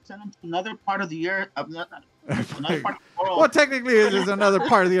 and then they would send them to another part of the earth. Another part of the world. Well, technically, it is another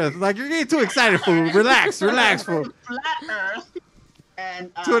part of the earth. Like you're getting too excited, fool. Relax, fool. Flat Earth, and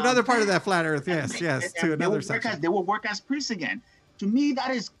to another part of that flat Earth. Yes, to another section. They will work as priests again. To me,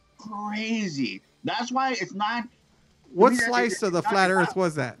 that is crazy. That's why it's not. What slice of the flat Earth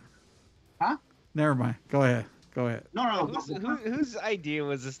was that? Huh? Never mind. Go ahead. Go ahead. No. Whose idea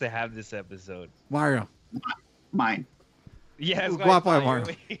was this to have this episode? Mario. Mine. Yeah, it's Guapo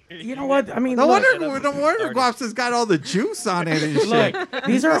Mario. You know what? I mean, no wonder Guaps has got all the juice on it and shit. Look,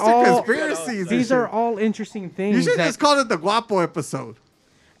 these are all conspiracies. These are all interesting things. You should just call it the Guapo episode.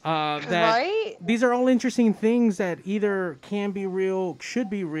 Right? These are all interesting things that either can be real, should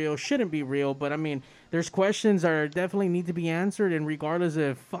be real, shouldn't be real. But I mean, there's questions that definitely need to be answered, and regardless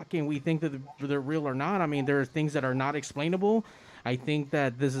if fucking we think that they're real or not, I mean, there are things that are not explainable. I think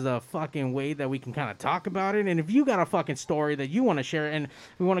that this is a fucking way that we can kind of talk about it. And if you got a fucking story that you want to share, and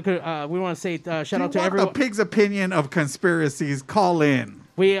we want to say shout out to everyone. The pig's opinion of conspiracies. Call in.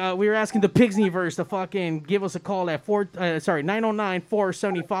 We were asking the Pigsneyverse to fucking give us a call at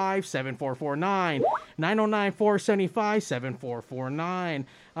 909-475-7449. 909-475-7449.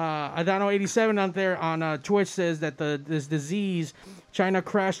 Adano87 out there on Twitch says that this disease, China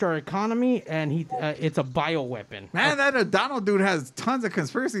crashed our economy, and it's a bioweapon. Man, that Adano dude has tons of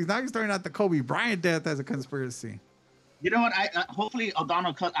conspiracies. Now he's throwing out the Kobe Bryant death as a conspiracy. You know what? Hopefully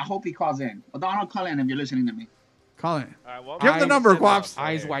Adano. I hope he calls in. Adano, call in if you're listening to me. Call it. Right, well, give him the number, Guaps.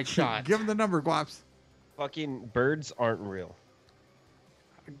 Eyes wide shut. Give him the number, Guaps. Fucking birds aren't real.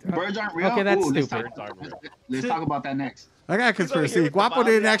 Birds aren't real? Okay, that's stupid. Let's talk about that next. I got a conspiracy. Guapo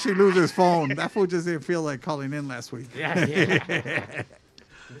didn't actually lose his phone. That fool just didn't feel like calling in last week. Yeah.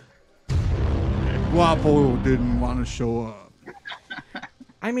 Guapo didn't want to show up.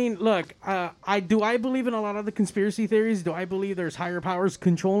 I mean, look, I believe in a lot of the conspiracy theories. Do I believe there's higher powers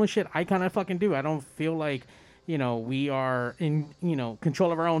controlling shit? I kind of fucking do. I don't feel like, we are in,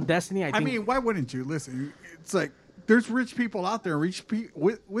 control of our own destiny. I mean, why wouldn't you? Listen, it's like there's rich people out there. Rich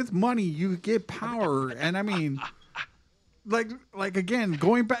people with money, you get power, and I mean, like again,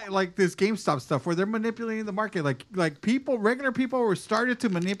 going back like this GameStop stuff where they're manipulating the market. Like regular people were started to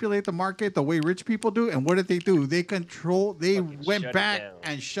manipulate the market the way rich people do. And what did they do? They went back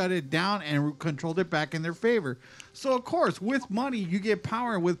and shut it down and controlled it back in their favor. So of course, with money, you get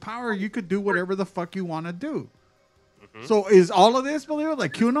power. With power, you could do whatever the fuck you want to do. So is all of this believable?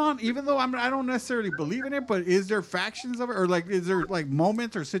 Like QAnon, even though I don't necessarily believe in it, but is there factions of it, or like is there like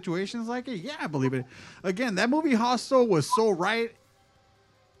moments or situations like it? Yeah, I believe it. Again, that movie Hostel was so right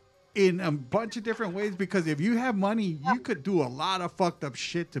in a bunch of different ways because if you have money, you could do a lot of fucked up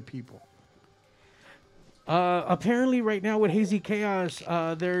shit to people. Apparently, right now with Hazy Chaos,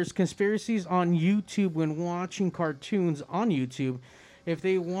 there's conspiracies on YouTube when watching cartoons on YouTube. If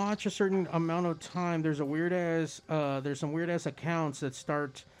they watch a certain amount of time, there's some weird ass accounts that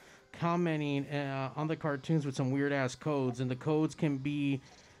start commenting on the cartoons with some weird ass codes, and the codes can be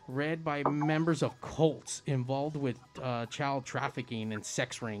read by members of cults involved with child trafficking and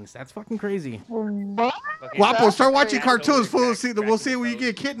sex rings. That's fucking crazy. Guapo, start watching cartoons. We'll see when you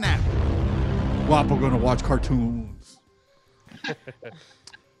get kidnapped. Guapo gonna watch cartoons.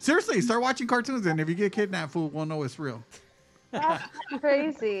 Seriously, start watching cartoons, and if you get kidnapped, we'll know it's real. That's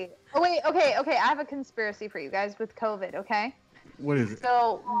crazy. Oh wait, okay. I have a conspiracy for you guys with COVID. Okay. What is it?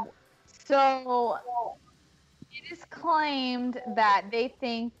 So it is claimed that they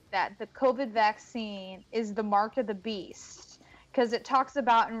think that the COVID vaccine is the mark of the beast because it talks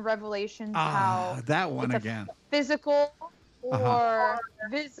about in Revelations how that one it's again, physical or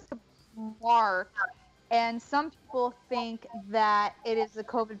visible mark, and some people think that it is the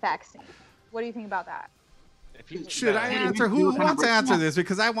COVID vaccine. What do you think about that? Should I answer? Who wants to answer this?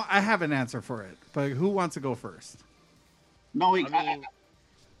 Because I have an answer for it. But who wants to go first? No, okay,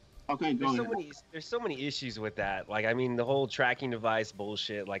 go ahead. There's so many issues with that. Like, I mean, the whole tracking device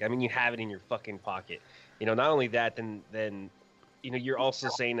bullshit. Like, I mean, you have it in your fucking pocket. Not only that, then you're also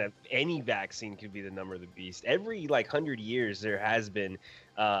saying that any vaccine could be the number of the beast. Every 100 years, there has been,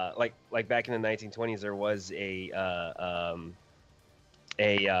 like back in the 1920s, there was a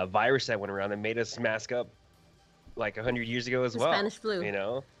virus that went around that made us mask up. 100 years ago as well. Spanish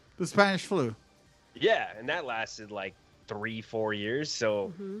flu. The Spanish flu. Yeah, and that lasted 3-4 years.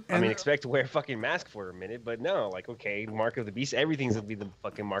 So I mean, expect to wear a fucking mask for a minute, but no, okay, mark of the beast. Everything's gonna be the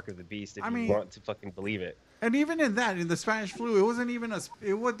fucking mark of the beast if you want to fucking believe it. And even in the Spanish flu, it wasn't even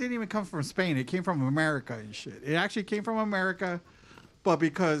didn't even come from Spain. It came from America and shit. It actually came from America, but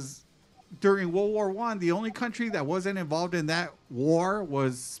because during World War I, the only country that wasn't involved in that war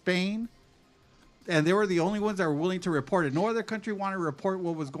was Spain. And they were the only ones that were willing to report it. No other country wanted to report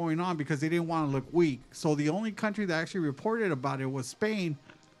what was going on because they didn't want to look weak. So the only country that actually reported about it was Spain.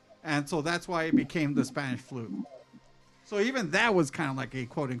 And so that's why it became the Spanish flu. So even that was kind of like a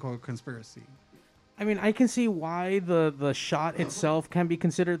quote-unquote conspiracy. I mean, I can see why the shot itself can be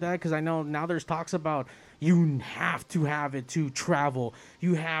considered that, because I know now there's talks about you have to have it to travel.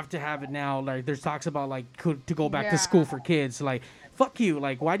 You have to have it now. Like, there's talks about, like, to go back to school for kids. Like, fuck you.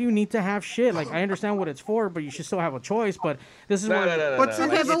 Like, why do you need to have shit? Like, I understand what it's for, but you should still have a choice. But this is No.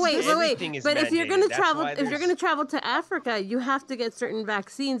 Okay, but wait. But if you're gonna That's travel, why if you're gonna travel to Africa, you have to get certain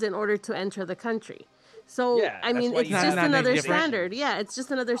vaccines in order to enter the country. So Yeah, I mean, that's why it's you just have another different- standard. Yeah, it's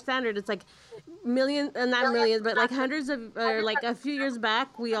just another standard. It's like not millions, but like hundreds of, or like a few years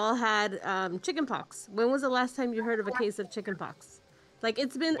back, we all had chickenpox. When was the last time you heard of a case of chickenpox? Like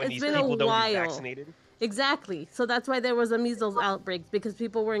it's been When it's these been a people don't get while. vaccinated? Exactly. So that's why there was a measles outbreak, because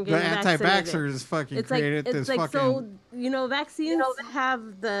people weren't The getting vaccinated. anti-vaxxers fucking It's like created it's this like fucking. so vaccines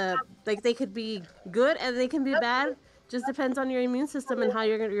have the like they could be good and they can be bad. Just depends on your immune system and how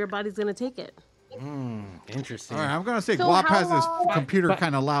your body's gonna take it. Interesting. All right, I'm gonna say So Guap how has this long- computer But-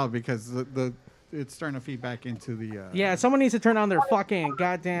 kind of loud because the it's starting to feed back into the. Yeah, someone needs to turn on their fucking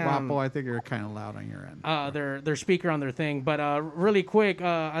goddamn Guapo, I think you're kind of loud on your end. their speaker on their thing. But really quick,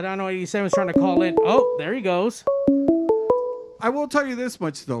 I don't know, 87's trying to call in. Oh, there he goes. I will tell you this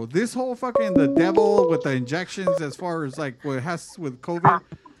much though: this whole fucking the devil with the injections, as far as like what it has with COVID,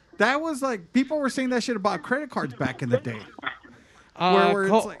 that was like people were saying that shit about credit cards back in the day. Where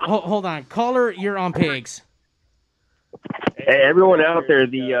it's like- Hold on, caller, you're on pigs. Hey, everyone out there,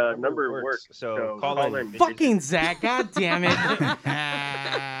 the number works. So call in. Fucking Zach, god damn it. We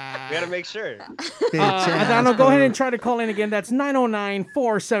gotta make sure. Adano, go ahead and try to call in again. That's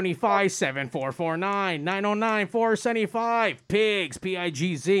 909-475-7449. 909-475 pigs,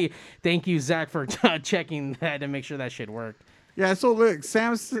 PIGZ. Thank you, Zach, for checking that and make sure that shit worked. Yeah, so look,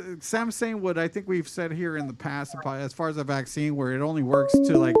 Sam's saying what I think we've said here in the past about as far as a vaccine, where it only works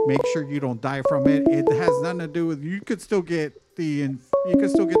to like make sure you don't die from it. It has nothing to do with you could still get the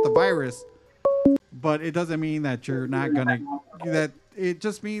virus, but it doesn't mean that you're not gonna that. It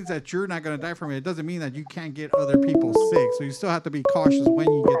just means that you're not gonna die from it. It doesn't mean that you can't get other people sick. So you still have to be cautious when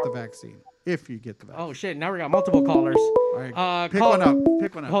you get the vaccine, if you get the vaccine. Oh shit! Now we got multiple callers. All right, pick one up.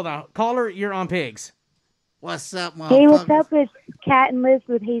 Pick one up. Hold on, caller, you're on pigs. What's up, motherfucker? Hey, what's up? It's Kat and Liz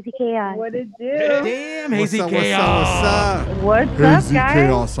with Hazy Chaos. What it do? Damn, Hazy What's Chaos. up? What's Hazy up, guys?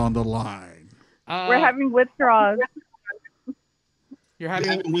 Chaos on the line. We're having withdrawals. You're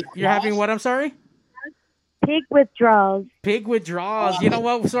having what? I'm sorry. Pig withdrawals. Pig withdrawals. You know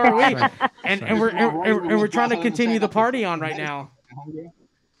what? So are we. And we're trying to continue the party on right now.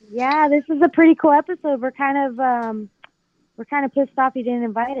 Yeah, this is a pretty cool episode. We're kind of pissed off you didn't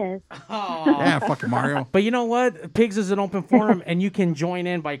invite us. Yeah, fucking Mario. But you know what? Pigs is an open forum, and you can join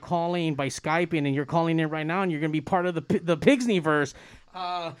in by calling, by Skyping, and you're calling in right now, and you're gonna be part of the Pigsneyverse.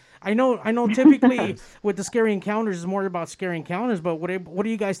 I know. Typically, with the scary encounters, it's more about scary encounters. But what do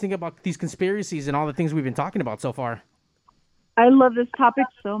you guys think about these conspiracies and all the things we've been talking about so far? I love this topic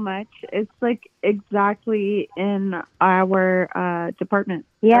so much. It's like exactly in our department.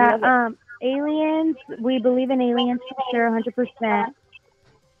 Yeah, aliens. We believe in aliens for sure,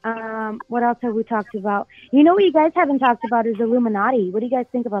 100%. What else have we talked about? You know what you guys haven't talked about is Illuminati. What do you guys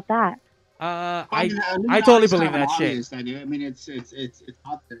think about that? I totally believe that shit. I mean, it's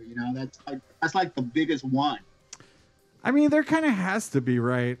out there. You know, that's like the biggest one. I mean, there kind of has to be,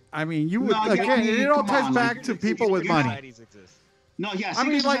 right? I mean, it all ties back to people with money. No, yeah, I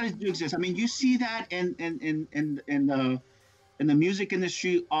mean, societies do exist. I mean, you see that in the music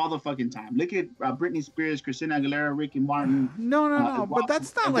industry all the fucking time. Look at Britney Spears, Christina Aguilera, Ricky Martin. No, but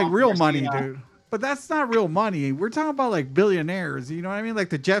that's not like real money, dude. But that's not real money. We're talking about like billionaires. You know what I mean? Like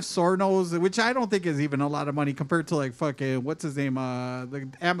the Jeff Soros, which I don't think is even a lot of money compared to like fucking what's his name, the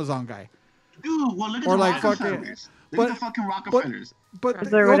Amazon guy. Dude, well look at or the like Rockefellers. Look at the fucking Rockefellers.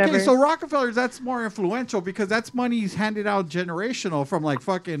 But okay, so Rockefellers, that's more influential because that's money's handed out generational from like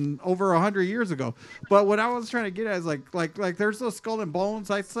fucking over 100 years ago. But what I was trying to get at is like there's those Skull and Bones.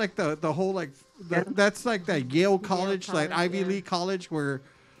 That's like the whole like that's like that Yale College, like Ivy League college where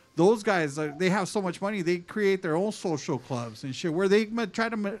those guys they have so much money they create their own social clubs and shit where they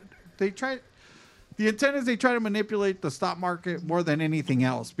try. The intent is they try to manipulate the stock market more than anything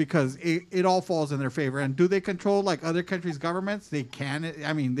else because it all falls in their favor. And do they control like other countries' governments? They can.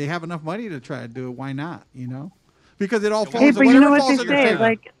 I mean, they have enough money to try to do it. Why not? You know, because it all falls. Hey, but you know what they say?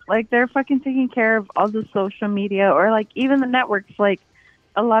 Favor. Like they're fucking taking care of all the social media or like even the networks. Like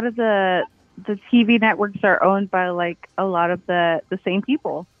a lot of the TV networks are owned by like a lot of the same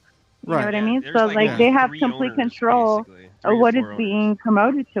people. You know what I mean? So like they have complete control of what is being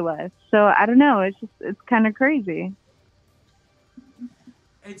promoted to us. So I don't know. It's kind of crazy.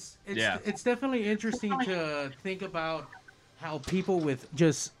 It's definitely interesting to think about how people with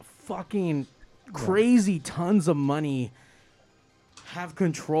just fucking crazy tons of money have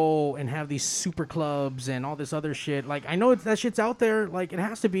control and have these super clubs and all this other shit. Like, I know that shit's out there. Like, it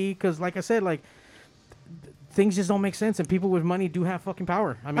has to be because, like I said, like, things just don't make sense, and people with money do have fucking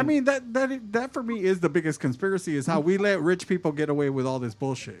power. I mean that for me is the biggest conspiracy, is how we let rich people get away with all this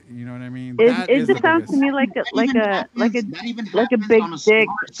bullshit. You know what I mean? It just sounds to me like a big dick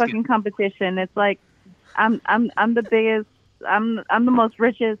fucking competition. It's like I'm the biggest. I'm the most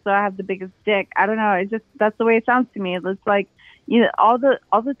richest, so I have the biggest dick. I don't know. It's just, that's the way it sounds to me. It's like, you know, all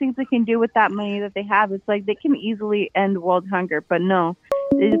the things they can do with that money that they have. It's like they can easily end world hunger, but no,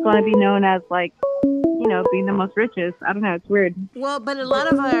 they just want to be known as, like, you know, being the most richest. I don't know. It's weird. Well, but a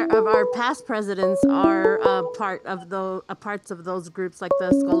lot of our past presidents are parts of those groups, like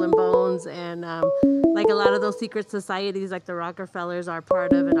the Skull and Bones, and like a lot of those secret societies, like the Rockefellers, are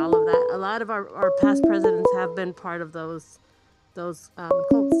part of it. All of that. A lot of our past presidents have been part of those cults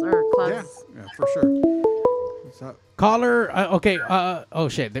or clubs. Yeah, for sure. What's up? Caller, okay. Oh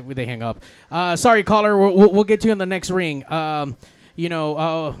shit, they hang up. Sorry, caller. We'll get to you in the next ring. You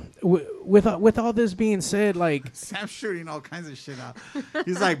know, with all this being said, like, Sam's shooting all kinds of shit out.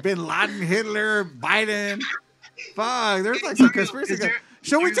 He's like Bin Laden, Hitler, Biden. Fuck, there's like some conspiracy.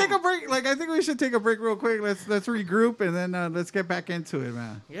 Should we take a break? Like, I think we should take a break real quick. Let's regroup and then let's get back into it,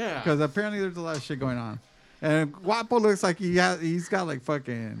 man. Yeah. Because apparently there's a lot of shit going on. And Guapo looks like he's got like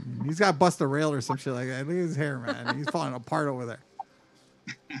fucking, he's got bust a rail or some shit like that. Look at his hair, man. He's falling apart over there.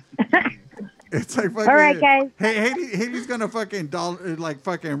 It's like fucking. All right, guys. Hey, Haley's gonna fucking fucking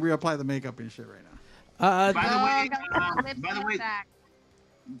reapply the makeup and shit right now. By the way,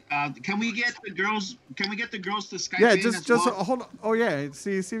 can we get the girls? Can we get the girls to Skype? Yeah, in just well? hold on. Oh yeah,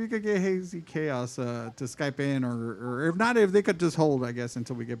 see if we could get Hazy Chaos to Skype in, or if not, if they could just hold, I guess,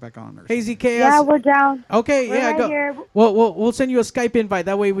 until we get back on. Hazy Chaos. Yeah, we're down. Okay, we're right go. Here. We'll send you a Skype invite.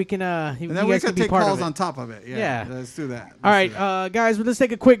 That way we can and you then we guys can be take part calls of it. on top of it. Yeah, let's do that. All right, guys, let's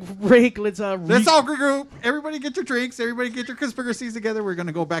take a quick break. Let's all regroup. Everybody get your drinks. Everybody get your conspiracies together. We're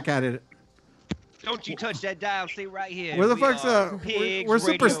gonna go back at it. Don't you touch that dial. Stay right here. Where the fuck's we're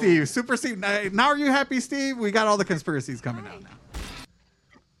Super Radio. Steve. Super Steve. Now are you happy, Steve? We got all the conspiracies coming out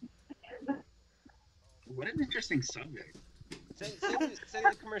now. What an interesting subject. Say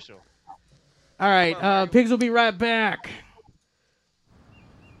the commercial. All right, Pigs will be right back.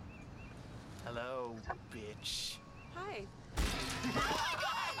 Hello, bitch. Hi.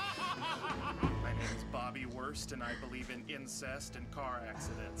 My name is Bobby Worst, and I believe in incest and car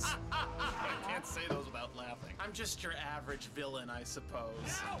accidents. I can't say those without laughing. I'm just your average villain, I suppose.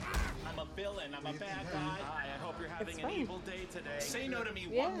 I'm a villain. I'm a bad guy. Hi, I hope you're having an evil day today. Say no to me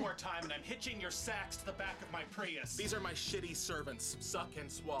one more time, and I'm hitching your sacks to the back of my Prius. These are my shitty servants. Suck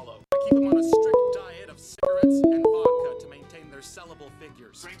and swallow. I keep them on a strict diet of cigarettes and vodka to maintain their sellable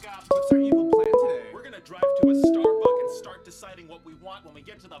figures. Drink up. What's our evil plan today? We're gonna drive to a Starbucks and start deciding what we want when we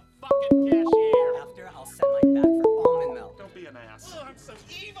get to the fucking cashier. After, I'll send mine back for almond milk. Don't be an ass. Oh, I'm so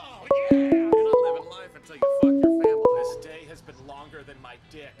evil. Yeah. You're not living life until you fuck your family. This day has been longer than my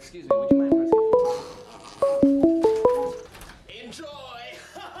dick. Excuse me, would you mind pressing? Enjoy.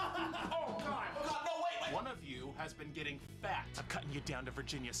 Oh God! No, wait. One of you has been getting fat. I'm cutting you down to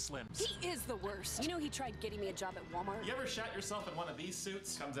Virginia Slims. He is the worst. You know he tried getting me a job at Walmart? You ever shot yourself in one of these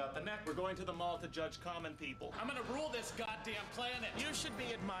suits? Comes out the neck. We're going to the mall to judge common people. I'm gonna rule this goddamn planet. You should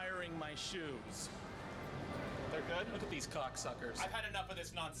be admiring my shoes. They're good? Look at these cocksuckers. I've had enough of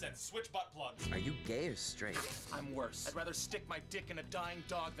this nonsense. Switch butt plugs. Are you gay or straight? I'm worse. I'd rather stick my dick in a dying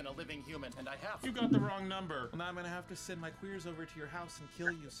dog than a living human, and I have. You got the wrong number. Well, now I'm gonna have to send my queers over to your house and kill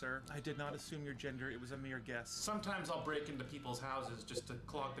you, sir. I did not assume your gender. It was a mere guess. Sometimes I'll break into people's houses just to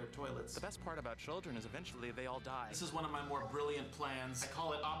clog their toilets. The best part about children is eventually they all die. This is one of my more brilliant plans. I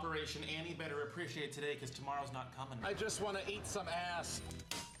call it Operation Annie Better Appreciate Today because tomorrow's not coming. I just want to eat some ass.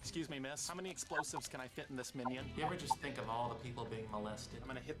 Excuse me, miss. How many explosives can I fit in this minion? You ever just think of all the people being molested? I'm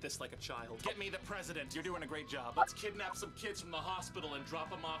gonna hit this like a child. Get me the president. You're doing a great job. Let's kidnap some kids from the hospital and drop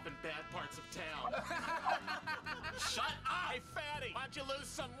them off in bad parts of town. Shut up! Hey, fatty! Why don't you lose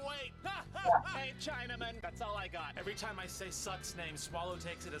some weight? Hey, Chinaman! That's all I got. Every time I say Suck's name, Swallow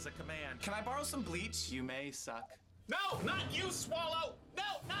takes it as a command. Can I borrow some bleach? You may, Suck. No, not you, Swallow! No,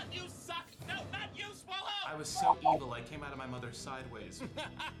 not you, Suck! No, not you, Swallow! I was so evil, I came out of my mother sideways.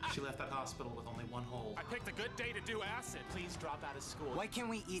 She left that hospital with only one hole. I picked a good day to do acid. Please drop out of school. Why can't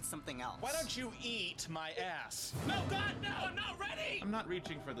we eat something else? Why don't you eat my ass? No, God, no, I'm not ready! I'm not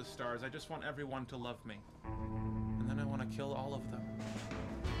reaching for the stars. I just want everyone to love me. And then I want to kill all of them.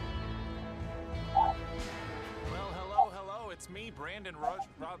 Well, hello. It's me, Brandon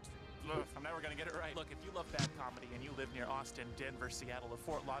Look, I'm never gonna get it right. Look, if you love bad comedy and you live near Austin, Denver, Seattle, or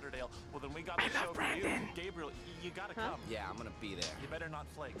Fort Lauderdale, well then we got the show for you. Gabriel, you gotta come. Yeah, I'm gonna be there. You better not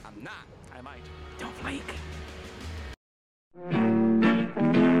flake. I'm not. I might. Don't flake.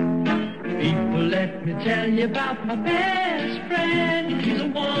 People, let me tell you about my best friend. He's a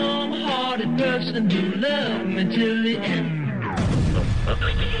warm-hearted person who loved me till the end.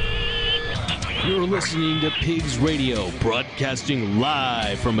 You're listening to Pigs Radio, broadcasting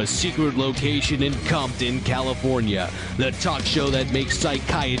live from a secret location in Compton, California. The talk show that makes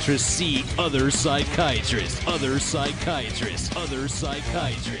psychiatrists see other psychiatrists, other psychiatrists, other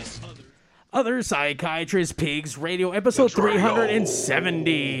psychiatrists. Other Psychiatrists, Pigs Radio, episode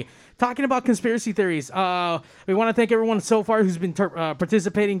 370. Talking about conspiracy theories. We want to thank everyone so far who's been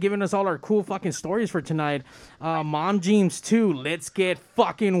participating, giving us all our cool fucking stories for tonight. Mom Jeems too. Let's get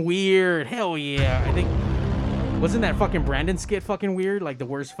fucking weird. Hell yeah. I think, wasn't that fucking Brandon skit fucking weird? Like the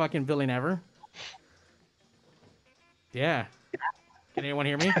worst fucking villain ever? Yeah. Can anyone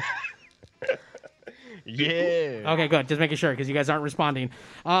hear me? Yeah. Okay, good. Just making sure because you guys aren't responding.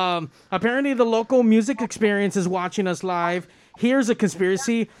 Apparently, the local music experience is watching us live. Here's a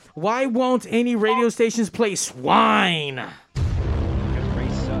conspiracy. Why won't any radio stations play Swine? Because Ray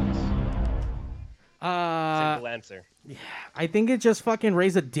sucks. Simple answer. Yeah, I think it just fucking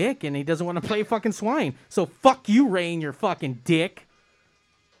Ray's a dick and he doesn't want to play fucking Swine. So fuck you, Ray, and your fucking dick.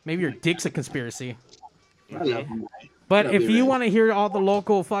 Maybe your dick's a conspiracy. But if you want to hear all the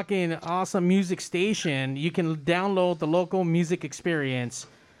local fucking awesome music station, you can download the local music experience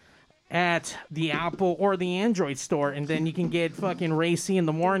at the Apple or the Android store, and then you can get fucking Ray C in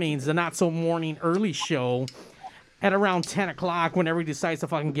the mornings, the not so morning early show at around 10 o'clock whenever he decides to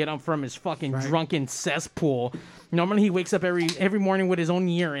fucking get up from his fucking drunken cesspool. Normally he wakes up every morning with his own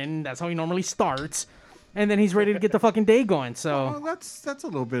urine. That's how he normally starts. And then he's ready to get the fucking day going. So that's a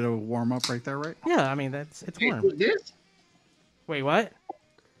little bit of a warm up right there, right? Yeah, I mean it's warm. Who's this? Wait, what?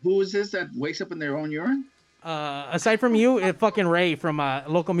 Who is this that wakes up in their own urine? Aside from you, fucking Ray from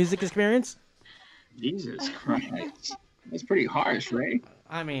local music experience. Jesus Christ, that's pretty harsh, Ray.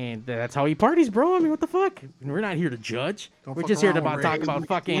 I mean, that's how he parties, bro. I mean, what the fuck? We're not here to judge. We're just here to talk about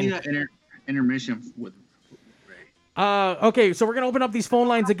fucking intermission with. Okay, so we're going to open up these phone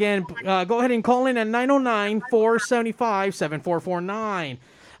lines again. Go ahead and call in at 909-475-7449.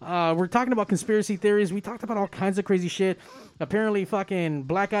 We're talking about conspiracy theories. We talked about all kinds of crazy shit. Apparently fucking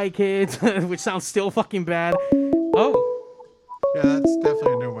Black Eyed Kids, which sounds still fucking bad. Oh. Yeah, that's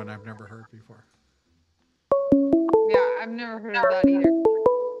definitely a new one I've never heard before. Yeah, I've never heard of that either.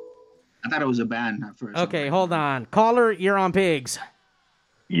 I thought it was a band at first. Okay, hold on. Caller, you're on Pigs.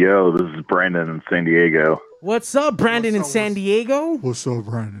 Yo, this is Brandon in San Diego. What's up, Brandon in San Diego? What's up,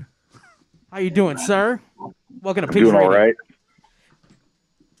 Brandon? How you doing, sir? Welcome to I'm Pigs doing Radio. all right.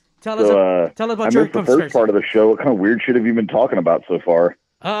 Tell us about your I missed the conspiracy. first part of the show. What kind of weird shit have you been talking about so far?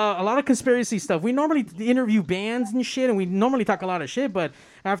 A lot of conspiracy stuff. We normally interview bands and shit, and we normally talk a lot of shit, but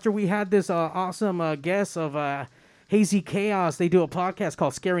after we had this awesome guest of Hazy Chaos, they do a podcast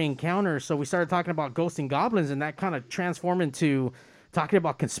called Scary Encounters, so we started talking about ghosts and goblins, and that kind of transformed into talking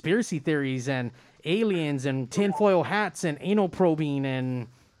about conspiracy theories and aliens and tinfoil hats and anal probing and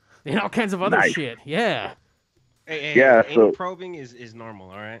all kinds of other Nice. shit. Yeah. Hey, Yeah, anal so- probing is normal,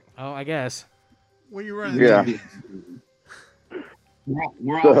 all right? Oh, I guess. Well, you run. Yeah.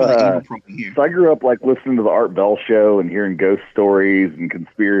 We're all for the anal probing here. So I grew up like listening to the Art Bell show and hearing ghost stories and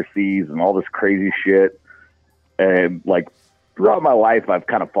conspiracies and all this crazy shit. And like throughout my life, I've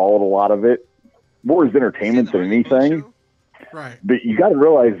kind of followed a lot of it, more as entertainment than anything. Right. But you got to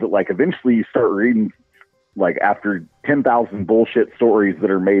realize that like eventually you start reading like after 10,000 bullshit stories that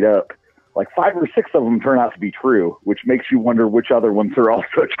are made up, like 5 or 6 of them turn out to be true, which makes you wonder which other ones are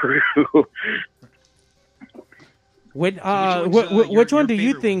also true. Which one do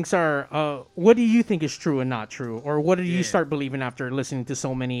you think are? What do you think is true and not true, or what did you start believing after listening to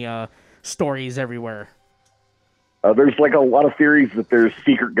so many stories everywhere? There's like a lot of theories that there's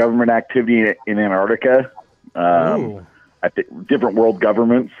secret government activity in Antarctica. At different world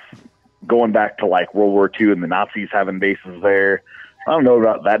governments, going back to like World War II and the Nazis having bases there. I don't know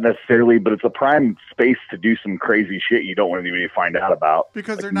about that necessarily, but it's a prime space to do some crazy shit you don't want anybody to find out about.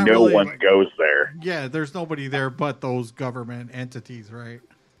 Because like, they're not no really, one like- goes there. Yeah, there's nobody there but those government entities, right?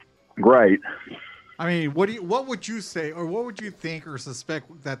 Right. I mean, what would you say, or what would you think or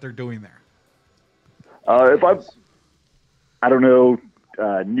suspect that they're doing there? I don't know,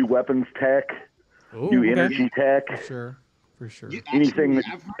 new weapons tech, new okay. energy tech. For sure. Anything that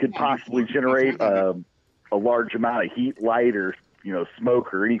could possibly generate a large amount of heat, light, or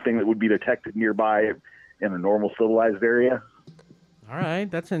smoke, or anything that would be detected nearby in a normal civilized area. All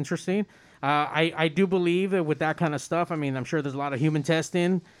right, that's interesting. I do believe that with that kind of stuff, I mean, I'm sure there's a lot of human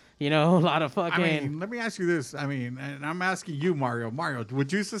testing. You know, a lot of fucking. I mean, let me ask you this. I mean, and I'm asking you, Mario. Mario,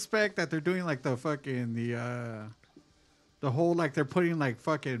 would you suspect that they're doing like the fucking the whole like they're putting like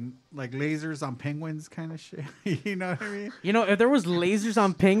fucking like lasers on penguins kind of shit? You know what I mean? You know, if there was lasers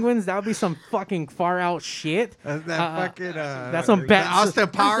on penguins, that would be some fucking far out shit. That's some Austin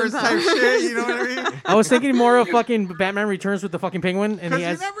Powers type shit. You know what I mean? I was thinking more of fucking Batman Returns with the fucking penguin, and he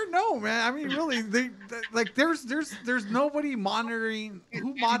has. You never know, man. I mean, really, like there's nobody monitoring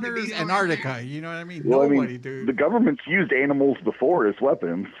who monitors Antarctica. You know what I mean? Well, Nobody, dude. The government's used animals before as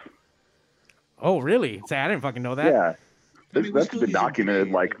weapons. Oh, really? Say, I didn't fucking know that. Yeah. That's been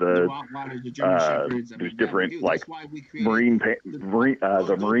documented. Like there's different like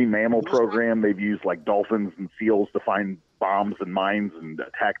the marine mammal program. They've used like dolphins and seals to find bombs and mines and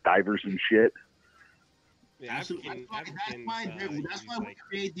attack divers and shit. Yeah, absolutely. That's why we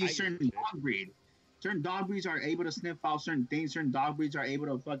create these certain dog breeds. Certain dog breeds are able to sniff out certain things. Certain dog breeds are able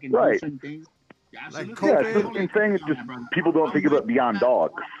to fucking do certain things. Yeah, it's the same thing. It's just people don't think about beyond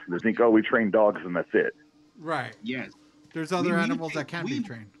dogs. They think, oh, we train dogs and that's it. Right. Yes. There's other animals that can be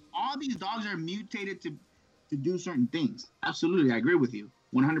trained. All these dogs are mutated to do certain things. Absolutely, I agree with you,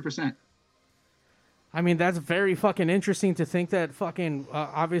 100%. I mean, that's very fucking interesting to think that fucking,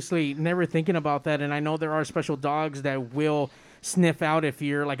 obviously never thinking about that. And I know there are special dogs that will sniff out if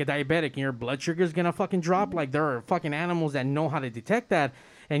you're like a diabetic and your blood sugar's gonna fucking drop. Like there are fucking animals that know how to detect that.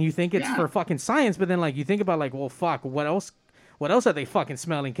 And you think it's for fucking science, but then like you think about like, well, fuck, what else are they fucking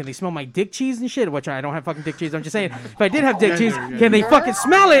smelling? Can they smell my dick cheese and shit? Which I don't have fucking dick cheese. I'm just saying, if I did have dick cheese, can they fucking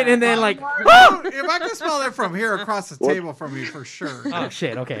smell it? And then like, oh! If I can smell it from here across the table from me, for sure. Oh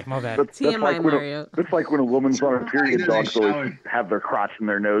shit. Okay, my bad. That's like Mario. It's like when a woman's on a period, dogs always have their crotch in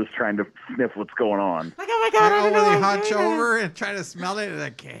their nose trying to sniff what's going on. Like, oh my god! When they hunch over and try to smell it,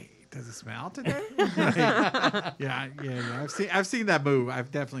 like, hey, does it smell today? Yeah. I've seen that move.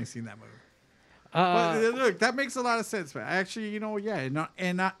 I've definitely seen that move. But look, that makes a lot of sense, man. Actually, you know,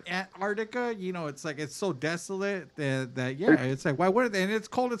 in Antarctica, you know, it's like it's so desolate that it's like why wouldn't they? And it's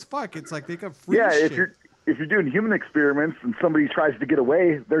cold as fuck. It's like they could freeze. Yeah, shit. if you're doing human experiments and somebody tries to get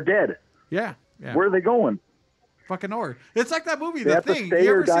away, they're dead. Yeah. Where are they going? Fucking nowhere. It's like that movie, They The have Thing. to stay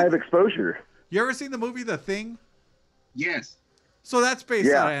or die of exposure. You ever seen the movie The Thing? Yes. So that's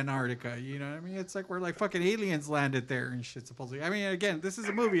based out of Antarctica, you know what I mean? It's like where like fucking aliens landed there and shit supposedly. I mean, again, this is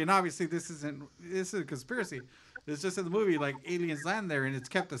a movie and obviously this is a conspiracy. It's just in the movie like aliens land there and it's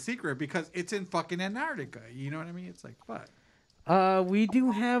kept a secret because it's in fucking Antarctica. You know what I mean? It's like what? We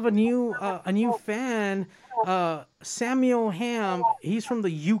do have a new fan, Samuel Ham. He's from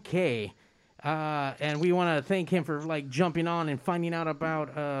the UK. And we want to thank him for like jumping on and finding out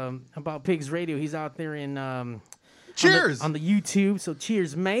about Pigs Radio. He's out there in cheers on the YouTube. So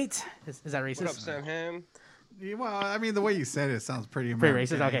cheers, mate. Is that racist? What up, Sam Ham? Well, I mean, the way you said it sounds pretty American.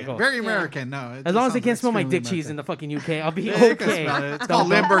 Pretty racist. Okay, cool. Very American. No, as long as they can't smell my dick cheese in the fucking UK, I'll be okay. It's called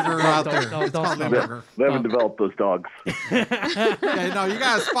Limburger out there. It's called Limburger. They haven't developed those dogs. Yeah, no, you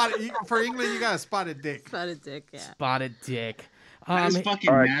got to spot it. For England, you got a spotted dick. Spotted dick, yeah. Spotted dick. That is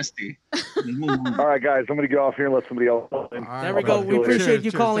fucking nasty. All right, guys, I'm going to get off here and let somebody else. There we go. We appreciate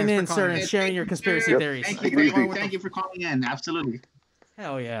you calling in, sir, and sharing your conspiracy theories. Thank you for calling in. Absolutely.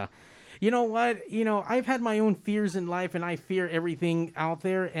 Hell yeah. You know what? You know, I've had my own fears in life, and I fear everything out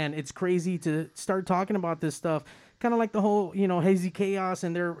there, and it's crazy to start talking about this stuff. Kind of like the whole, you know, Hazy Chaos,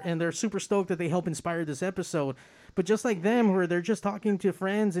 and they're super stoked that they help inspire this episode. But just like them, where they're just talking to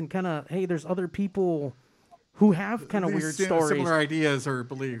friends and kind of, hey, there's other people who have kind of weird stories. Similar ideas or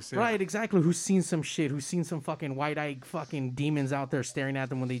beliefs. Yeah. Right, exactly. Who's seen some shit, who's seen some fucking white-eyed fucking demons out there staring at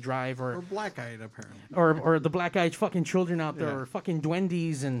them when they drive. Or black-eyed, apparently. Or the black-eyed fucking children out there, or fucking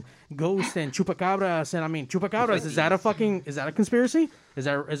duendes and ghosts and chupacabras. And I mean, chupacabras, is that a conspiracy? Is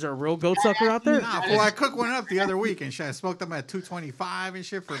there a real goat sucker out there? Nah, well, I cooked one up the other week and shit. I smoked them at 225 and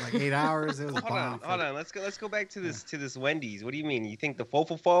shit for like 8 hours. It was Hold on. Let's go back to this Wendy's. What do you mean? You think the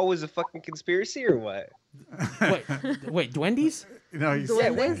Fofo Fall was a fucking conspiracy or what? Wait, duendes? No, he's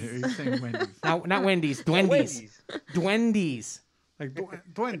saying Wendy's. No, not Wendy's. Duendes. Duendes. Like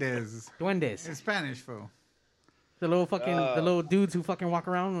duendes. Duendes. In Spanish, fool. The little fucking the little dudes who fucking walk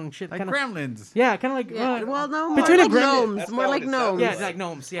around and shit. Like gremlins. Yeah, kind of like. Well, no, between more like gnomes. More like gnomes. Yeah, like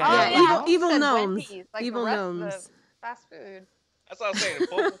gnomes. Yeah. Evil gnomes. Wendy's, like evil the rest gnomes. of fast food. That's what I'm saying.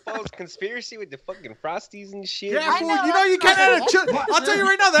 The Fofo conspiracy with the fucking Frosties and shit. Yeah, fool. You know you can't add a chili. I'll tell you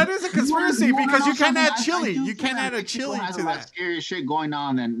right now, that is a conspiracy because you can't add chili. You can't add a chili to that. Scary shit going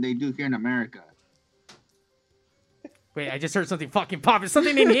on than they do here in America. Wait, I just heard something fucking pop. Is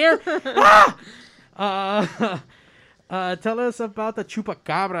something in here? Tell us about the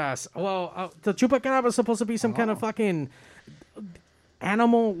chupacabras. Well, the chupacabra is supposed to be some kind of fucking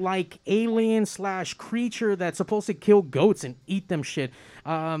animal-like alien/creature that's supposed to kill goats and eat them shit.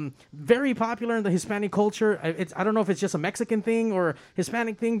 Very popular in the Hispanic culture. I don't know if it's just a Mexican thing or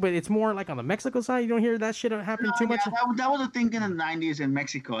Hispanic thing, but it's more like on the Mexico side. You don't hear that shit happening too much. That was a thing in the 90s in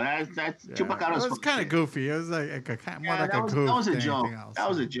Mexico. Chupacabra was kind of goofy. It was like more like a goof. That was a than joke. anything else. That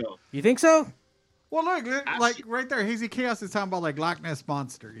was a joke. You think so? Well, look, like right there, Hazy Chaos is talking about like Loch Ness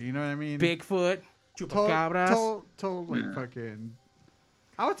Monster. You know what I mean? Bigfoot, chupacabras. Totally fucking.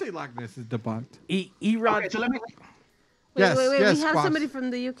 I would say Loch Ness is debunked. Okay, so let me. Wait, we have Squawks. somebody from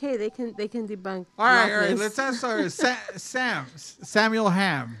the UK. They can debunk. All right. Let's ask our Samuel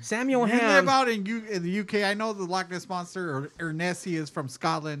Ham. Samuel You Ham. live out in the UK. I know the Loch Ness Monster or Nessie is from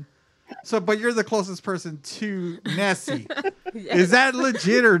Scotland. So, but you're the closest person to Nessie. Yes. Is that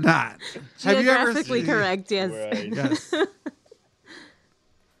legit or not? Geographically correct, yes. Right. Yes.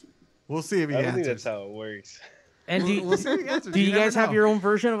 We'll see if he I don't think answers. that's how it works. And We'll see if he answers. do you never guys have know. your own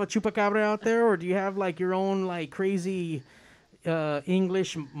version of a chupacabra out there, or do you have like your own like crazy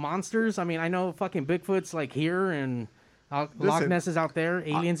English monsters? I mean, I know fucking Bigfoot's like here and Loch Listen, Ness is out there.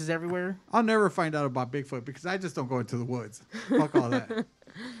 Aliens is everywhere. I'll never find out about Bigfoot because I just don't go into the woods. Fuck all that.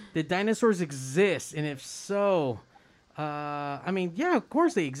 Did dinosaurs exist? And if so, I mean, yeah, of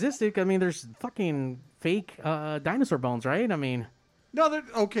course they existed. I mean, there's fucking fake dinosaur bones, right? I mean, No,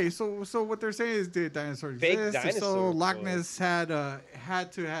 okay. So what they're saying is, did dinosaurs Fake exist? If so dinosaur Loch bones. Ness had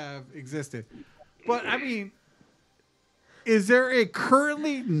to have existed. But I mean, is there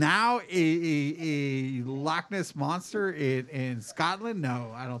currently now a Loch Ness monster in Scotland?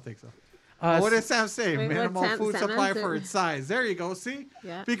 No, I don't think so. What does Sam say? Wait, what Minimal Sam- food Sam supply answered? for its size. There you go. See,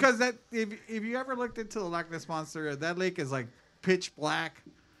 Yeah. because that if you ever looked into the Loch Ness monster, that lake is like pitch black.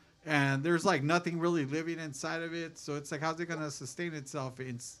 And there's like nothing really living inside of it, so it's like, how's it gonna sustain itself?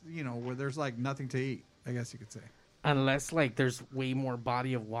 It's where there's like nothing to eat. I guess you could say. unless like there's way more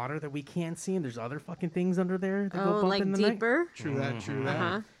body of water that we can't see, and there's other fucking things under there that go bump like in the night. deeper. True that. True that.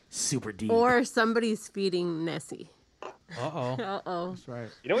 Uh-huh. Super deep. Or somebody's feeding Nessie. Uh-oh. Uh-oh. That's right.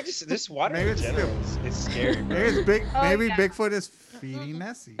 You know what? Just this water Maybe in it's general is scary. Bro. Maybe it's big. Oh, Maybe yeah. Bigfoot is feeding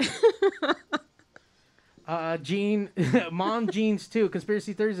Nessie. Gene, Mom Jeans too.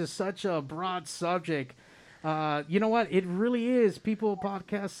 Conspiracy theories is such a broad subject. You know what? It really is. People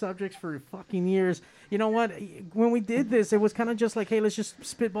podcast subjects for fucking years. You know what? When we did this, it was kind of just like, hey, let's just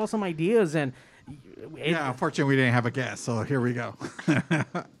spitball some ideas. And Yeah, unfortunately, we didn't have a guest, so here we go.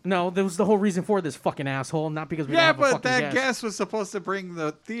 no, that was the whole reason for this fucking asshole, not because we Yeah, don't have a but fucking that guest was supposed to bring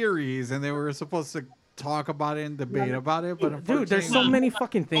the theories, and they were supposed to talk about it and debate about it. But Dude, there's so many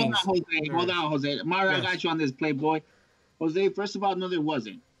fucking things. Hold on, Jose. Mario, I got you on this, Playboy. Jose, first of all, no, there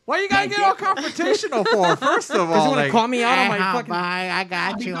wasn't. Why you gotta get all confrontational for? First of all, you want to call me out on my "Hey, fucking. Bye, I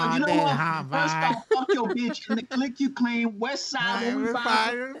got you Because on you know this, what? huh, First bye. off, fuck your bitch and the click you claim, West Side. when we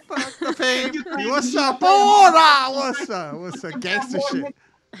buy- Fuck the fame. You claim What's you up? claim- Hola! What's up? Gangster shit.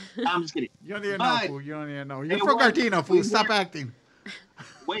 I'm just kidding. You don't even know, But- fool. You don't even know. Hey, You're from what? Gardena, fool. Stop acting.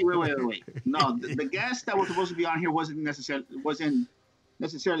 Wait. No, the guest that was supposed to be on here wasn't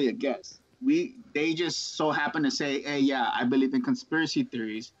necessarily a guest. They just so happened to say, hey, yeah, I believe in conspiracy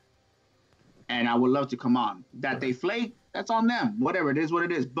theories, and I would love to come on. That they flake, that's on them. Whatever, it is what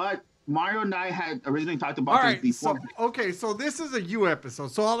it is. But Mario and I had originally talked about All this right. before. So this is a you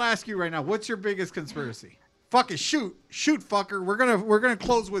episode. So I'll ask you right now, what's your biggest conspiracy? Fuck it, shoot, fucker. We're gonna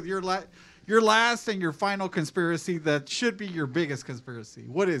close with your last and your final conspiracy that should be your biggest conspiracy.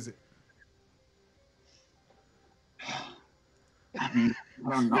 What is it? I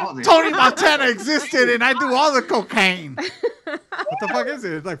don't know. Tony Montana existed and I do all the cocaine. What the fuck is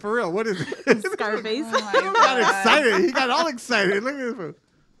it? Like, for real, what is it? Scarface. Oh He got excited. He got all excited. Look at this fool.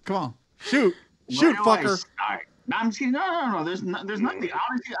 Come on. Shoot, Where do I fucker. start? No, I'm just kidding. No. There's nothing. Honestly,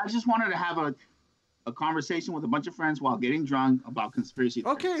 I just wanted to have a conversation with a bunch of friends while getting drunk about conspiracy.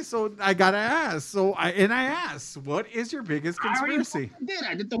 Okay, so I gotta ask. I asked, what is your biggest I already conspiracy? did.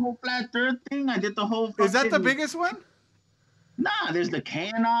 I did the whole flat earth thing. I did the whole. Is that the fucking- biggest one? Nah, there's the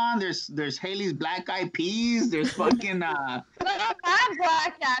Canon. There's Haley's Black Eyed Peas. There's fucking. I have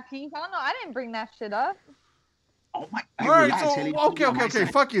black eyed peas. I don't know. I didn't bring that shit up. Oh my. All right, relax, Haley. so okay. On my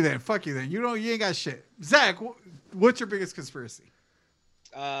side. Fuck you then. You ain't got shit. Zach, what's your biggest conspiracy?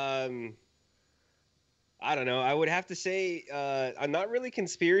 I don't know. I would have to say I'm not really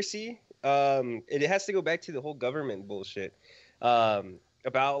conspiracy. It has to go back to the whole government bullshit.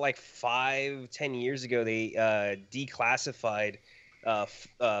 About like 5-10 years ago, they declassified files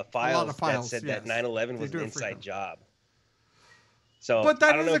that files, said yes. that 9/11 They was do an it for inside them. job. So, but that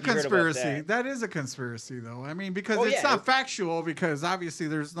I don't is know a if you heard about conspiracy. That is a conspiracy, though. I mean, because Oh, it's yeah. not factual, because obviously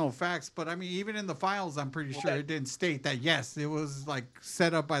there's no facts. But I mean, even in the files, I'm pretty sure it didn't state that. Yes, it was like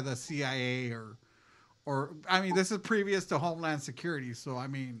set up by the CIA or I mean, this is previous to Homeland Security. So I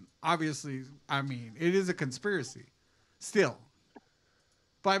mean, obviously, I mean, it is a conspiracy, still.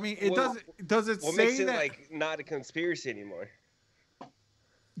 But I mean, it does it What say makes it that? like not a conspiracy anymore?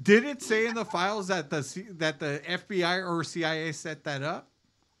 Did it say in the files that the FBI or CIA set that up?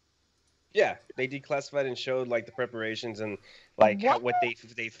 Yeah, they declassified and showed like the preparations and like what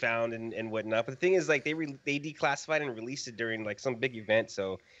they found and whatnot. But the thing is, like they declassified and released it during like some big event,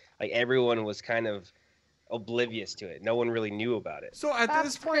 so like everyone was kind of oblivious to it. No one really knew about it. So at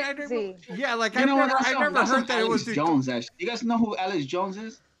this point, I didn't. Yeah, like You I know what? never heard that it was. Alex Jones. Actually, you guys know who Alex Jones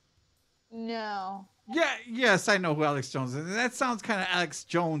is? No. Yeah, yes, I know who Alex Jones is. That sounds kind of Alex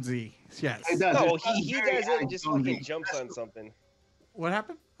Jonesy. Yes. It does. No, It he sounds does very it and Alex just Jonesy. fucking jumps on something. What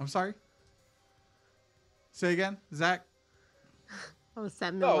happened? I'm sorry. Say again, Zach. Oh,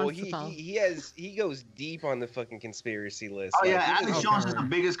 Sam No, he goes deep on the fucking conspiracy list. Oh Like, yeah, he Alex just- Jones is the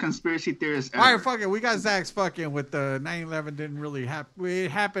biggest conspiracy theorist ever. All right, fuck it. We got Zach's fucking with the 9/11 didn't really happen.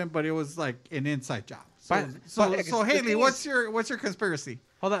 It happened, but it was like an inside job. So Haley, what's your conspiracy?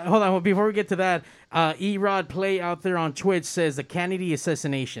 Hold on. Well, before we get to that, Erod Play out there on Twitch says the Kennedy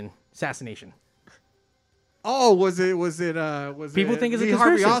assassination. Oh, was it People think it's a Lee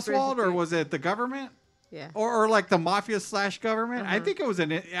Harvey conspiracy. Oswald, or was it the government? Yeah. Or like the mafia / government? I think it was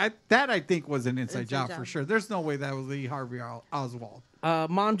I think was an inside job for job. sure. There's no way that was Lee Harvey Oswald.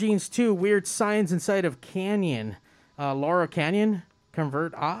 Mom Jeans 2, weird signs inside of Canyon. Laura Canyon,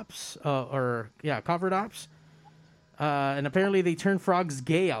 covert ops. And apparently they turned frogs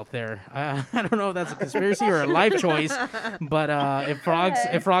gay out there. I don't know if that's a conspiracy or a life choice, but if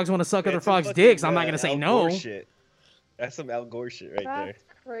frogs want to suck other frogs' fucking, dicks, I'm not gonna say Al no. Gore shit. That's some Al Gore shit right there. That's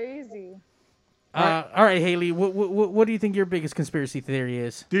crazy. All right, Haley, what do you think your biggest conspiracy theory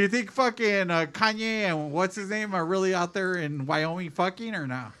is? Do you think fucking Kanye and what's his name are really out there in Wyoming fucking or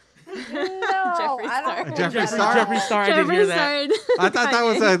no? No, I don't. Jeffree Star? Jeffree Star, I did hear that. I thought that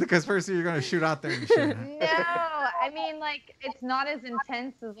was the conspiracy you're going to shoot out there and shit. No, I mean, like, it's not as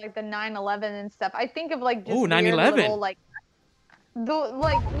intense as, like, the 9/11 and stuff. I think of, like, just Ooh, weird 9/11. little, like, no,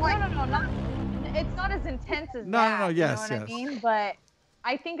 it's not as intense as that. No, yes, you know what yes. I mean? But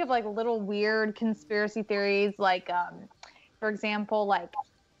I think of, like, little weird conspiracy theories, like, for example, like,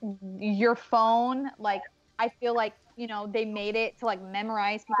 your phone, like, I feel like, you know, they made it to, like,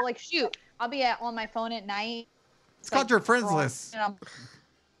 memorize people. Like, shoot, I'll be on my phone at night. It's called your friends list. And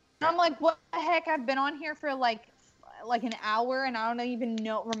I'm like, what the heck? I've been on here for like an hour and I don't even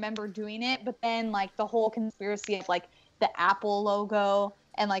remember doing it. But then like the whole conspiracy of like the Apple logo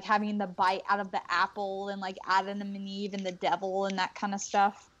and like having the bite out of the apple and like Adam and Eve and the devil and that kind of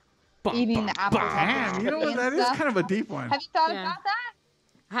stuff. Eating the apple. Damn, you know what? That is kind of a deep one. Have you thought about that?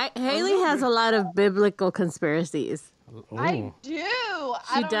 Haley has a lot of biblical conspiracies. I do.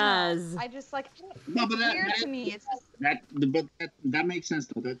 She does. I just like No, but it's weird to me. It's just that makes sense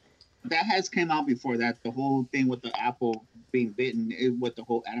though. That has came out before that. The whole thing with the apple being bitten, with the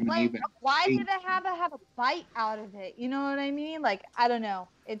whole Adam and Eve. like, why did it have a bite out of it? You know what I mean? Like, I don't know.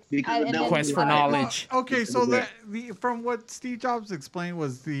 It's Quest for knowledge. Okay, so from what Steve Jobs explained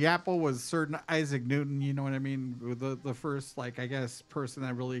was the apple was certain Isaac Newton, you know what I mean? The first, like, I guess, person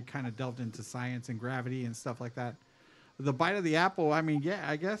that really kind of delved into science and gravity and stuff like that. The bite of the apple, I mean, yeah,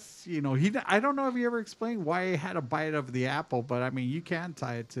 I guess, you know, I don't know if he ever explained why he had a bite of the apple, but I mean, you can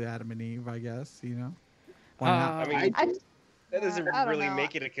tie it to Adam and Eve, I guess, you know? Why not? I mean, that doesn't I don't really know.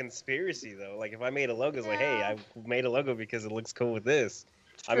 make it a conspiracy, though. Like, if I made a logo, it's like, hey, I made a logo because it looks cool with this.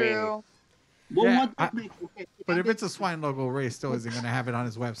 I mean, Yeah, but if it's a swine logo, Ray still isn't going to have it on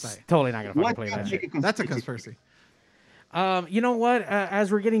his website. Totally not going to fucking play that shit. That's a conspiracy. You know what?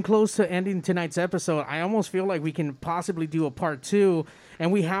 As we're getting close to ending tonight's episode, I almost feel like we can possibly do a part 2,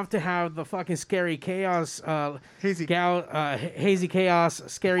 and we have to have the fucking scary chaos, hazy chaos,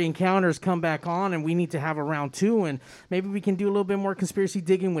 scary encounters come back on, and we need to have a round 2, and maybe we can do a little bit more conspiracy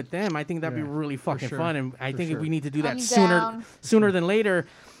digging with them. I think that'd be really fucking sure. fun, and I For think sure. we need to do that I'm sooner than later.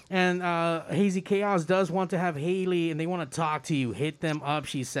 And Hazy Chaos does want to have Haley, and they want to talk to you. Hit them up,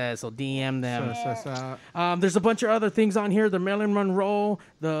 she says. So DM them. There's a bunch of other things on here. The Marilyn Monroe,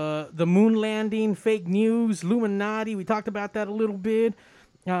 the moon landing, fake news, Illuminati. We talked about that a little bit.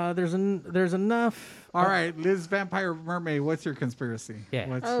 There's enough. All right, Liz Vampire Mermaid, what's your conspiracy?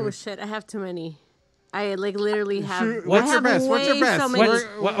 Yeah. Shit, I have too many. I like literally have. Shoot, what's your best? What's your best? So many.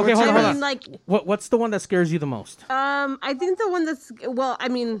 Okay, hold on. Like, what's the one that scares you the most? I think the one that's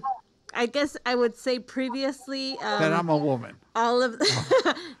I guess I would say previously that I'm a woman. All of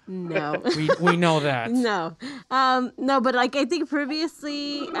no, we know that. No, no, but like I think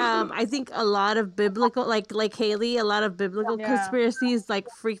previously, I think a lot of biblical, like Haley, a lot of biblical conspiracies like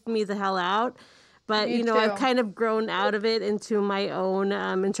freaked me the hell out. But Me too. I've kind of grown out of it into my own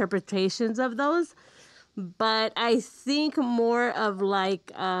interpretations of those. But I think more of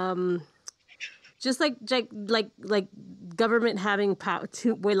like just like government having power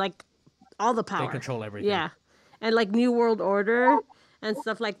to where like all the power. They control everything. Yeah. And like New World Order and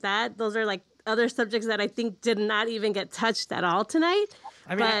stuff like that. Those are like other subjects that I think did not even get touched at all tonight.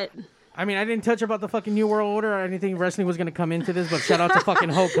 I mean, I didn't touch about the fucking New World Order or anything. Wrestling was gonna come into this, but shout out to fucking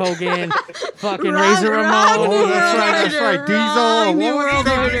Hulk Hogan, fucking Razor Ramon. Oh, that's right. Diesel. New World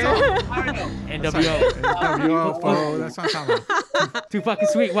Order. NWO. NWO. Oh, that's what I'm talking about. Too fucking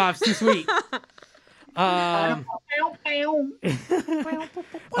sweet, Wops. Too sweet.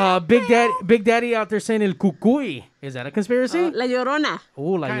 Big Daddy out there saying El Cucuy. Is that a conspiracy? La Llorona.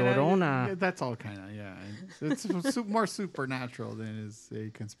 Oh, La Kinda, Llorona. yeah, that's all kind of, yeah. It's more supernatural than it is a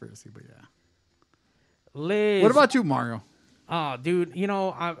conspiracy, but yeah. Liz. What about you, Mario? Oh, dude,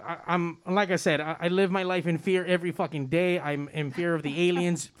 I'm like I said, I live my life in fear every fucking day. I'm in fear of the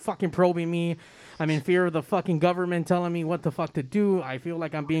aliens fucking probing me. I'm in fear of the fucking government telling me what the fuck to do. I feel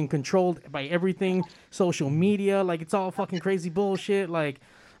like I'm being controlled by everything, social media, like it's all fucking crazy bullshit. Like,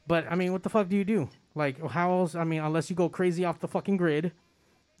 but I mean, what the fuck do you do? Like, how else? I mean, unless you go crazy off the fucking grid.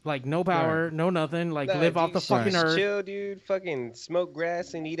 Like, no power, no nothing. Like, live off the fucking earth. Chill, dude. Fucking smoke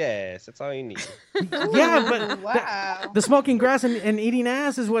grass and eat ass. That's all you need. Yeah, but the smoking grass and eating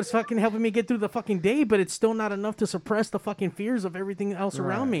ass is what's fucking helping me get through the fucking day, but it's still not enough to suppress the fucking fears of everything else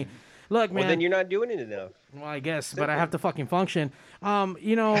around me. Look, man. Well, then you're not doing it enough. Well, I guess, but I have to fucking function.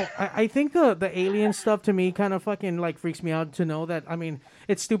 I think the alien stuff to me kind of fucking like freaks me out to know that. I mean,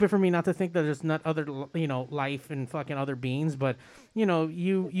 it's stupid for me not to think that there's not other life and fucking other beings, but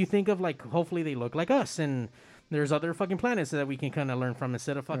you think of like hopefully they look like us and there's other fucking planets that we can kind of learn from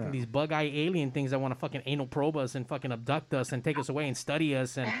instead of fucking these bug-eye alien things that want to fucking anal probe us and fucking abduct us and take us away and study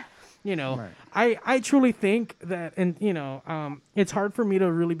us and. I truly think that, and it's hard for me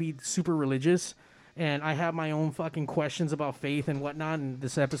to really be super religious, and I have my own fucking questions about faith and whatnot. And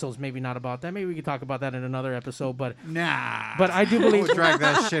this episode's maybe not about that. Maybe we could talk about that in another episode. But nah. But I do believe we'll drag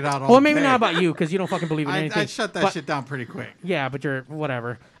that shit out. Well, maybe not about you because you don't fucking believe in anything. I shut that shit down pretty quick. Yeah, but you're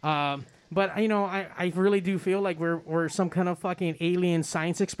whatever. But I really do feel like we're some kind of fucking alien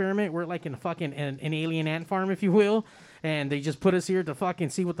science experiment. We're like in fucking an alien ant farm, if you will. And they just put us here to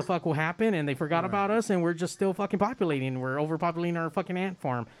fucking see what the fuck will happen, and they forgot about us, and we're just still fucking populating. We're overpopulating our fucking ant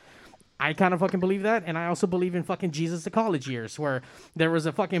farm. I kind of fucking believe that, and I also believe in fucking Jesus the college years, where there was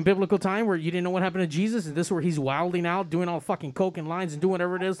a fucking biblical time where you didn't know what happened to Jesus, and this is where he's wilding out, doing all fucking coke and lines and doing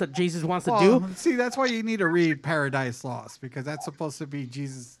whatever it is that Jesus wants to do. See, that's why you need to read Paradise Lost, because that's supposed to be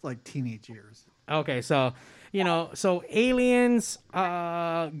Jesus' like teenage years. Okay, so so aliens,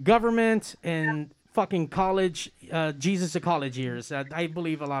 government, and fucking college, Jesus to college years. I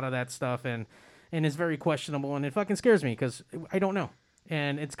believe a lot of that stuff, and it's very questionable, and it fucking scares me because I don't know,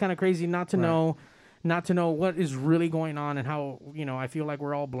 and it's kind of crazy not to know what is really going on and how I feel like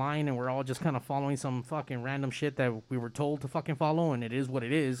we're all blind and we're all just kind of following some fucking random shit that we were told to fucking follow, and it is what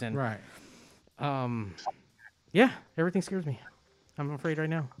it is, and yeah, everything scares me. I'm afraid right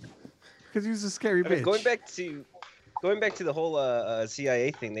now because he's a scary bitch. Going back to the whole CIA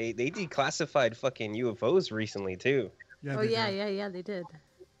thing, they declassified fucking UFOs recently too. Yeah, they did.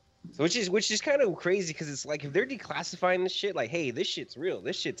 So which is kind of crazy because it's like if they're declassifying this shit, like, hey, this shit's real,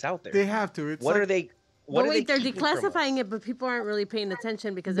 this shit's out there. They have to. It's are they? They're declassifying it, but people aren't really paying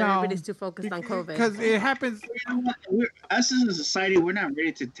attention because everybody's too focused on COVID. Because it happens. Us as a society, we're not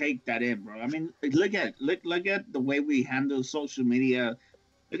ready to take that in, bro. I mean, look at the way we handle social media.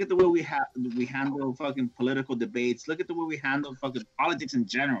 Look at the way we handle fucking political debates. Look at the way we handle fucking politics in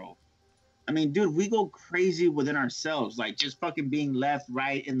general. I mean, dude, we go crazy within ourselves, like just fucking being left,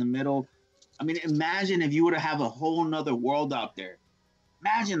 right, in the middle. I mean, imagine if you were to have a whole nother world out there.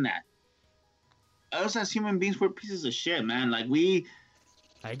 Imagine that. Us as human beings, we're pieces of shit, man. Like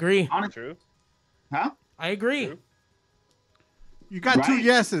I agree. True. Huh? I agree. True. You got two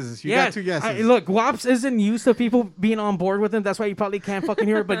yeses. You got two yeses. Look, Wops isn't used to people being on board with him. That's why you probably can't fucking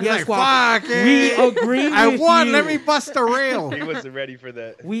hear it. But yes, like, Wops, we agree with you. I won. Let me bust a rail. He wasn't ready for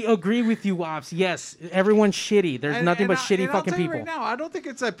that. We agree with you, Wops. Yes, everyone's shitty. There's nothing but shitty fucking people. Right now, I don't think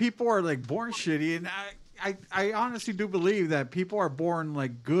it's that people are like born shitty, and I honestly do believe that people are born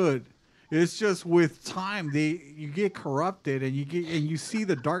like good. It's just with time you get corrupted, and you see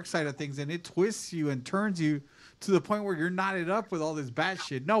the dark side of things, and it twists you and turns you to the point where you're knotted up with all this bad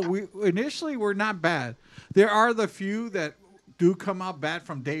shit. No, we're not bad. There are the few that do come out bad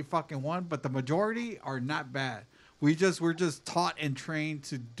from day fucking one, but the majority are not bad. We're just taught and trained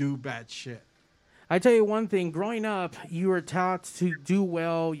to do bad shit. I tell you one thing, growing up, you were taught to do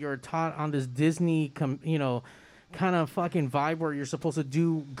well. You're taught on this Disney, kind of fucking vibe where you're supposed to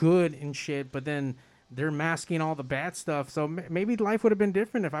do good and shit, but then they're masking all the bad stuff. So maybe life would have been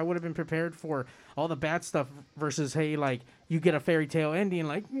different if I would have been prepared for all the bad stuff versus, hey, like, you get a fairy tale ending,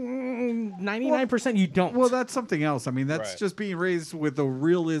 like 99% you don't. Well, that's something else. I mean, that's just being raised with the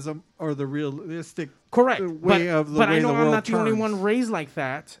realism or the realistic correct way of the but way I know the I'm world not the only turns. one raised like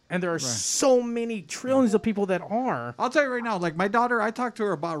that, and there are so many trillions of people that are. I'll tell you right now, like my daughter, I talked to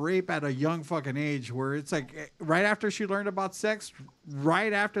her about rape at a young fucking age where it's like right after she learned about sex,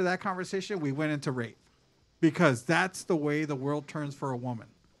 right after that conversation, we went into rape. Because that's the way the world turns for a woman.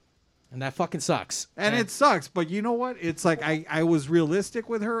 And that fucking sucks. And it sucks. But you know what? It's like I was realistic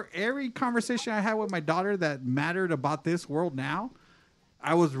with her. Every conversation I had with my daughter that mattered about this world now,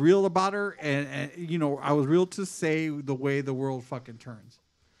 I was real about her. And I was real to say the way the world fucking turns.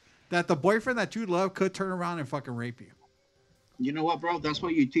 That the boyfriend that you love could turn around and fucking rape you. You know what, bro? That's why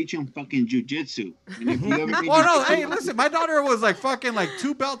you teach him fucking jujitsu. And if you ever well, no, hey, listen, my daughter was like fucking like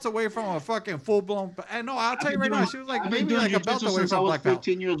 2 belts away from a fucking full blown. And no, I'll tell you right now, she was like maybe like a belt away from black belt.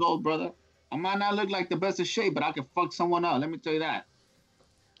 15 years old, brother. I might not look like the best of shape, but I can fuck someone up. Let me tell you that.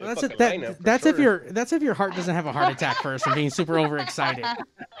 Well, that's if your heart doesn't have a heart attack first and being super overexcited.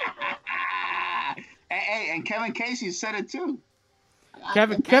 Hey, and Kevin Casey said it too.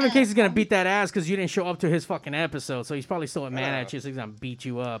 Kevin Casey's gonna beat that ass because you didn't show up to his fucking episode, so he's probably still mad at you. So he's gonna beat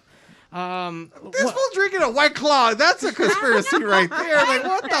you up. This fool drinking a White Claw. That's a conspiracy right there. Like,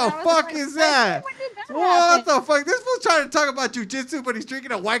 what the fuck is that? What the fuck? This fool's trying to talk about jujitsu, but he's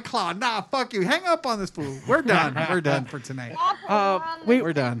drinking a White Claw. Nah, fuck you. Hang up on this fool. We're done. We're done for tonight.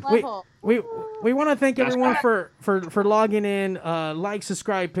 We're done. We want to thank everyone for logging in. Like,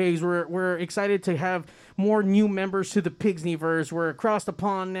 subscribe, pigs. We're excited to have more new members to the Pigsniverse. We're across the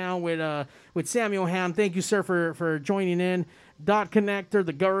pond now with Samuel Ham. Thank you, sir, for joining in. Dot Connector,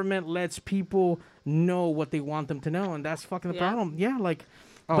 the government lets people know what they want them to know, and that's fucking the problem. Yeah, like...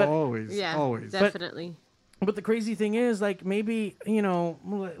 always. Yeah, always. Definitely. But the crazy thing is, like, maybe,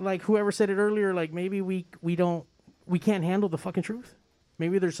 like whoever said it earlier, like, maybe we can't handle the fucking truth.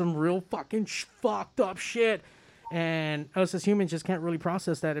 Maybe there's some real fucking fucked up shit, and us as humans just can't really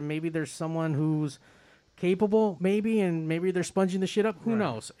process that, and maybe there's someone who's capable, maybe, and maybe they're sponging the shit up. Who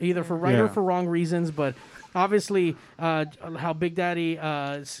knows? Either for right or for wrong reasons, but obviously, how Big Daddy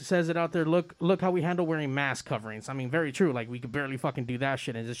says it out there, look how we handle wearing mask coverings. I mean, very true. Like, we could barely fucking do that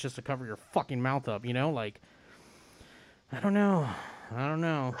shit, and it's just to cover your fucking mouth up, Like, I don't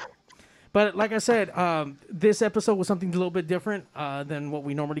know. But like I said, this episode was something a little bit different than what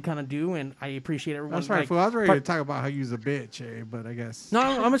we normally kind of do, and I appreciate everyone. That's right, fool. I was ready to talk about how you's a bitch, but I guess... No,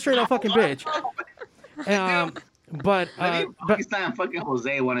 I'm a straight up fucking bitch. But fucking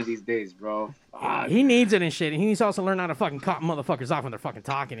Jose one of these days, bro. He needs it and shit. He needs to also learn how to fucking cut motherfuckers off when they're fucking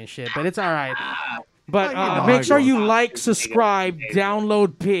talking and shit. But it's all right. But make sure you like, subscribe,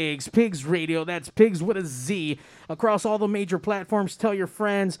 download Pigs Radio. That's Pigs with a Z across all the major platforms. Tell your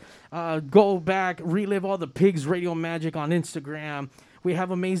friends. Go back, relive all the Pigs Radio magic on Instagram. We have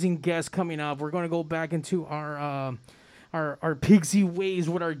amazing guests coming up. We're going to go back into our pigsy ways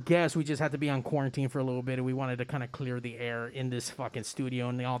with our guests. We just had to be on quarantine for a little bit, and we wanted to kind of clear the air in this fucking studio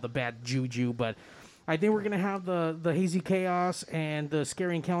and all the bad juju. But I think we're gonna have the hazy chaos and the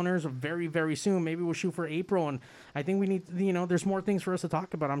scary encounters very, very soon. Maybe we'll shoot for April, and I think we need, there's more things for us to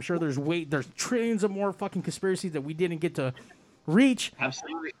talk about. I'm sure there's trillions of more fucking conspiracies that we didn't get to reach.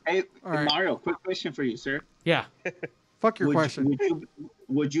 Absolutely. Hey, Mario, quick question for you, sir. Yeah. Fuck your question.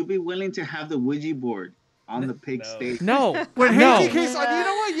 Would you be willing to have the Ouija board on the pig stage? No. When Hazy Chaos, you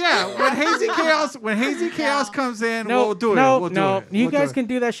know what? Yeah. When Hazy Chaos comes in, we'll do it. We'll do it. You guys can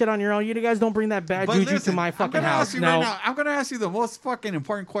do that shit on your own. You guys don't bring that bad juju to my fucking house. No. Right now, I'm gonna ask you the most fucking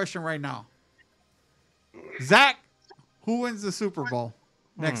important question right now. Zach, who wins the Super Bowl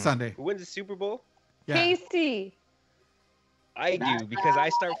next Sunday? Who wins the Super Bowl? Yeah. Casey. I do, because I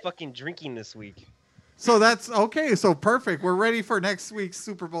start fucking drinking this week. So that's okay. So perfect. We're ready for next week's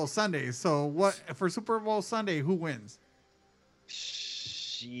Super Bowl Sunday. So what for Super Bowl Sunday? Who wins?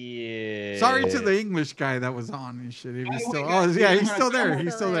 Shit. Sorry to the English guy that was on and shit. He's still. He's still there.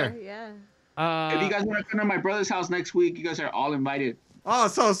 He's still there. Yeah. If you guys want to come to my brother's house next week, you guys are all invited. Oh,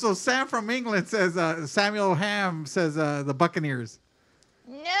 so Sam from England says Samuel Ham says the Buccaneers.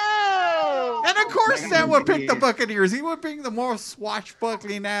 No. And of course, Sam would pick the Buccaneers. He would pick the more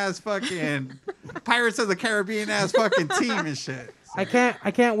swashbuckling ass fucking Pirates of the Caribbean ass fucking team and shit. I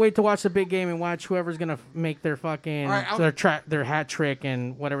can't wait to watch the big game and watch whoever's gonna make their fucking their hat trick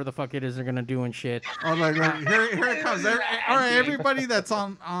and whatever the fuck it is they're gonna do and shit. Oh, look, here it comes. All right, everybody that's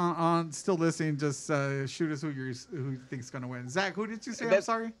on still listening, just shoot us who you think's gonna win. Zach, who did you say? I'm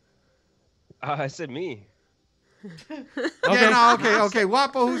sorry. I said me. Okay. Okay.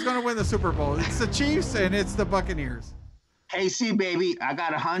 Wapo, who's gonna win the Super Bowl? It's the Chiefs and it's the Buccaneers. KC, baby, I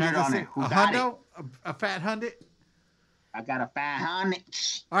got 100 on it. Who a got hundo? it? A fat 100? I got a 500.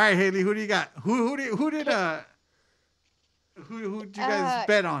 All right, Haley, who do you got? Who did you guys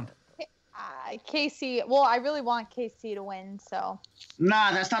bet on? KC. Well, I really want KC to win, so.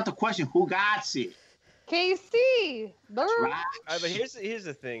 Nah, that's not the question. Who got it? KC. Right. But here's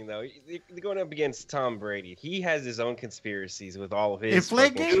the thing, though. They're going up against Tom Brady. He has his own conspiracies with all of his.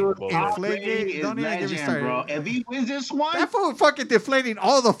 Inflategate. Don't even get me started, bro. If he wins this one, that fool fucking deflating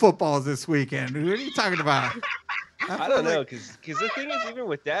all the footballs this weekend. What are you talking about? I don't know, because the thing is, even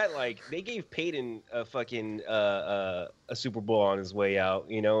with that, like, they gave Peyton a fucking a Super Bowl on his way out,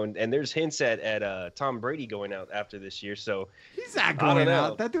 you know, and there's hints at Tom Brady going out after this year, so he's not going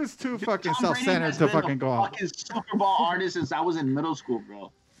out. That dude's too fucking self-centered to fucking go out. Fucking Super Bowl artist since I was in middle school,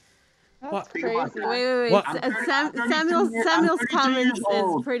 bro. That's crazy. Wait. Samuel's comments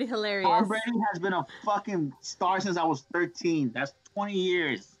is pretty hilarious. Tom Brady has been a fucking star since I was 13. That's 20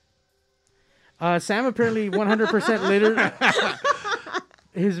 years. Sam apparently 100% literally.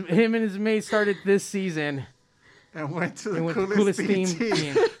 Him and his mate started this season. And went to the coolest team.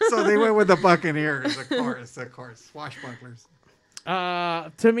 So they went with the Buccaneers, of course. Swashbucklers.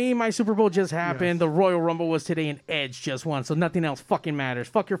 To me, my Super Bowl just happened. Yes. The Royal Rumble was today, and Edge just won. So nothing else fucking matters.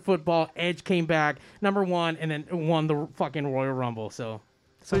 Fuck your football. Edge came back, #1, and then won the fucking Royal Rumble. So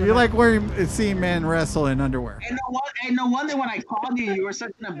you like seeing men wrestle in underwear? And no wonder when I called you were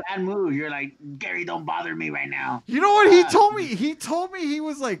such in a bad mood. You're like, Gary, don't bother me right now. You know what he told me? He told me he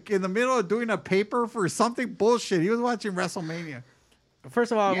was like in the middle of doing a paper for something bullshit. He was watching WrestleMania.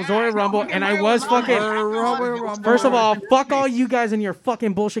 First of all, it was Royal Rumble, and I was fucking. First of all, fuck all you guys and your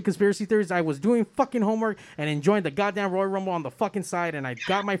fucking bullshit conspiracy theories. I was doing fucking homework and enjoying the goddamn Royal Rumble on the fucking side, and I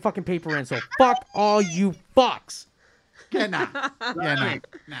got my fucking paper in. So fuck all you fucks. Nah.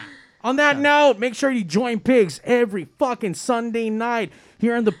 On that note, make sure you join Pigs every fucking Sunday night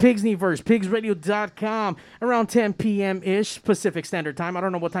here on the Pigsneyverse, pigsradio.com, around 10 p.m.-ish Pacific Standard Time. I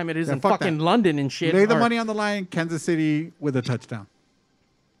don't know what time it is in fucking London and shit. Lay the money on the line, Kansas City with a touchdown.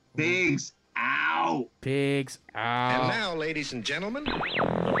 Pigs out. Pigs out. And now, ladies and gentlemen.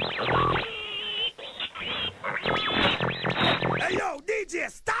 Hey, yo,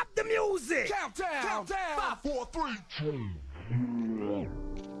 DJ, stop the music. Countdown. 5, 4, 3, 2.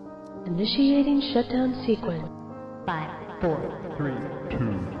 Initiating shutdown sequence. 5, 4, 3, 2,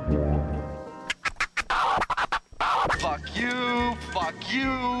 1. Fuck you. Fuck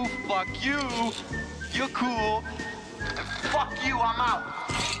you. You're cool. Fuck you, I'm out.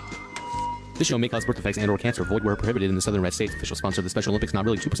 This show may cause birth defects and/or cancer. Void where prohibited in the Southern Red States. Official sponsor of the Special Olympics. Not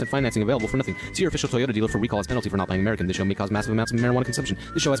really. 2% financing available for nothing. See your official Toyota dealer for recall as penalty for not buying American. This show may cause massive amounts of marijuana consumption.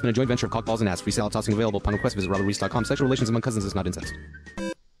 This show has been a joint venture of cockballs and ass. Free salad tossing available upon request. Visit RobertReese.com. Sexual relations among cousins is not incest.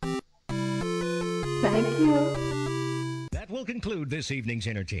 Thank you. That will conclude this evening's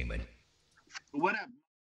entertainment. What up?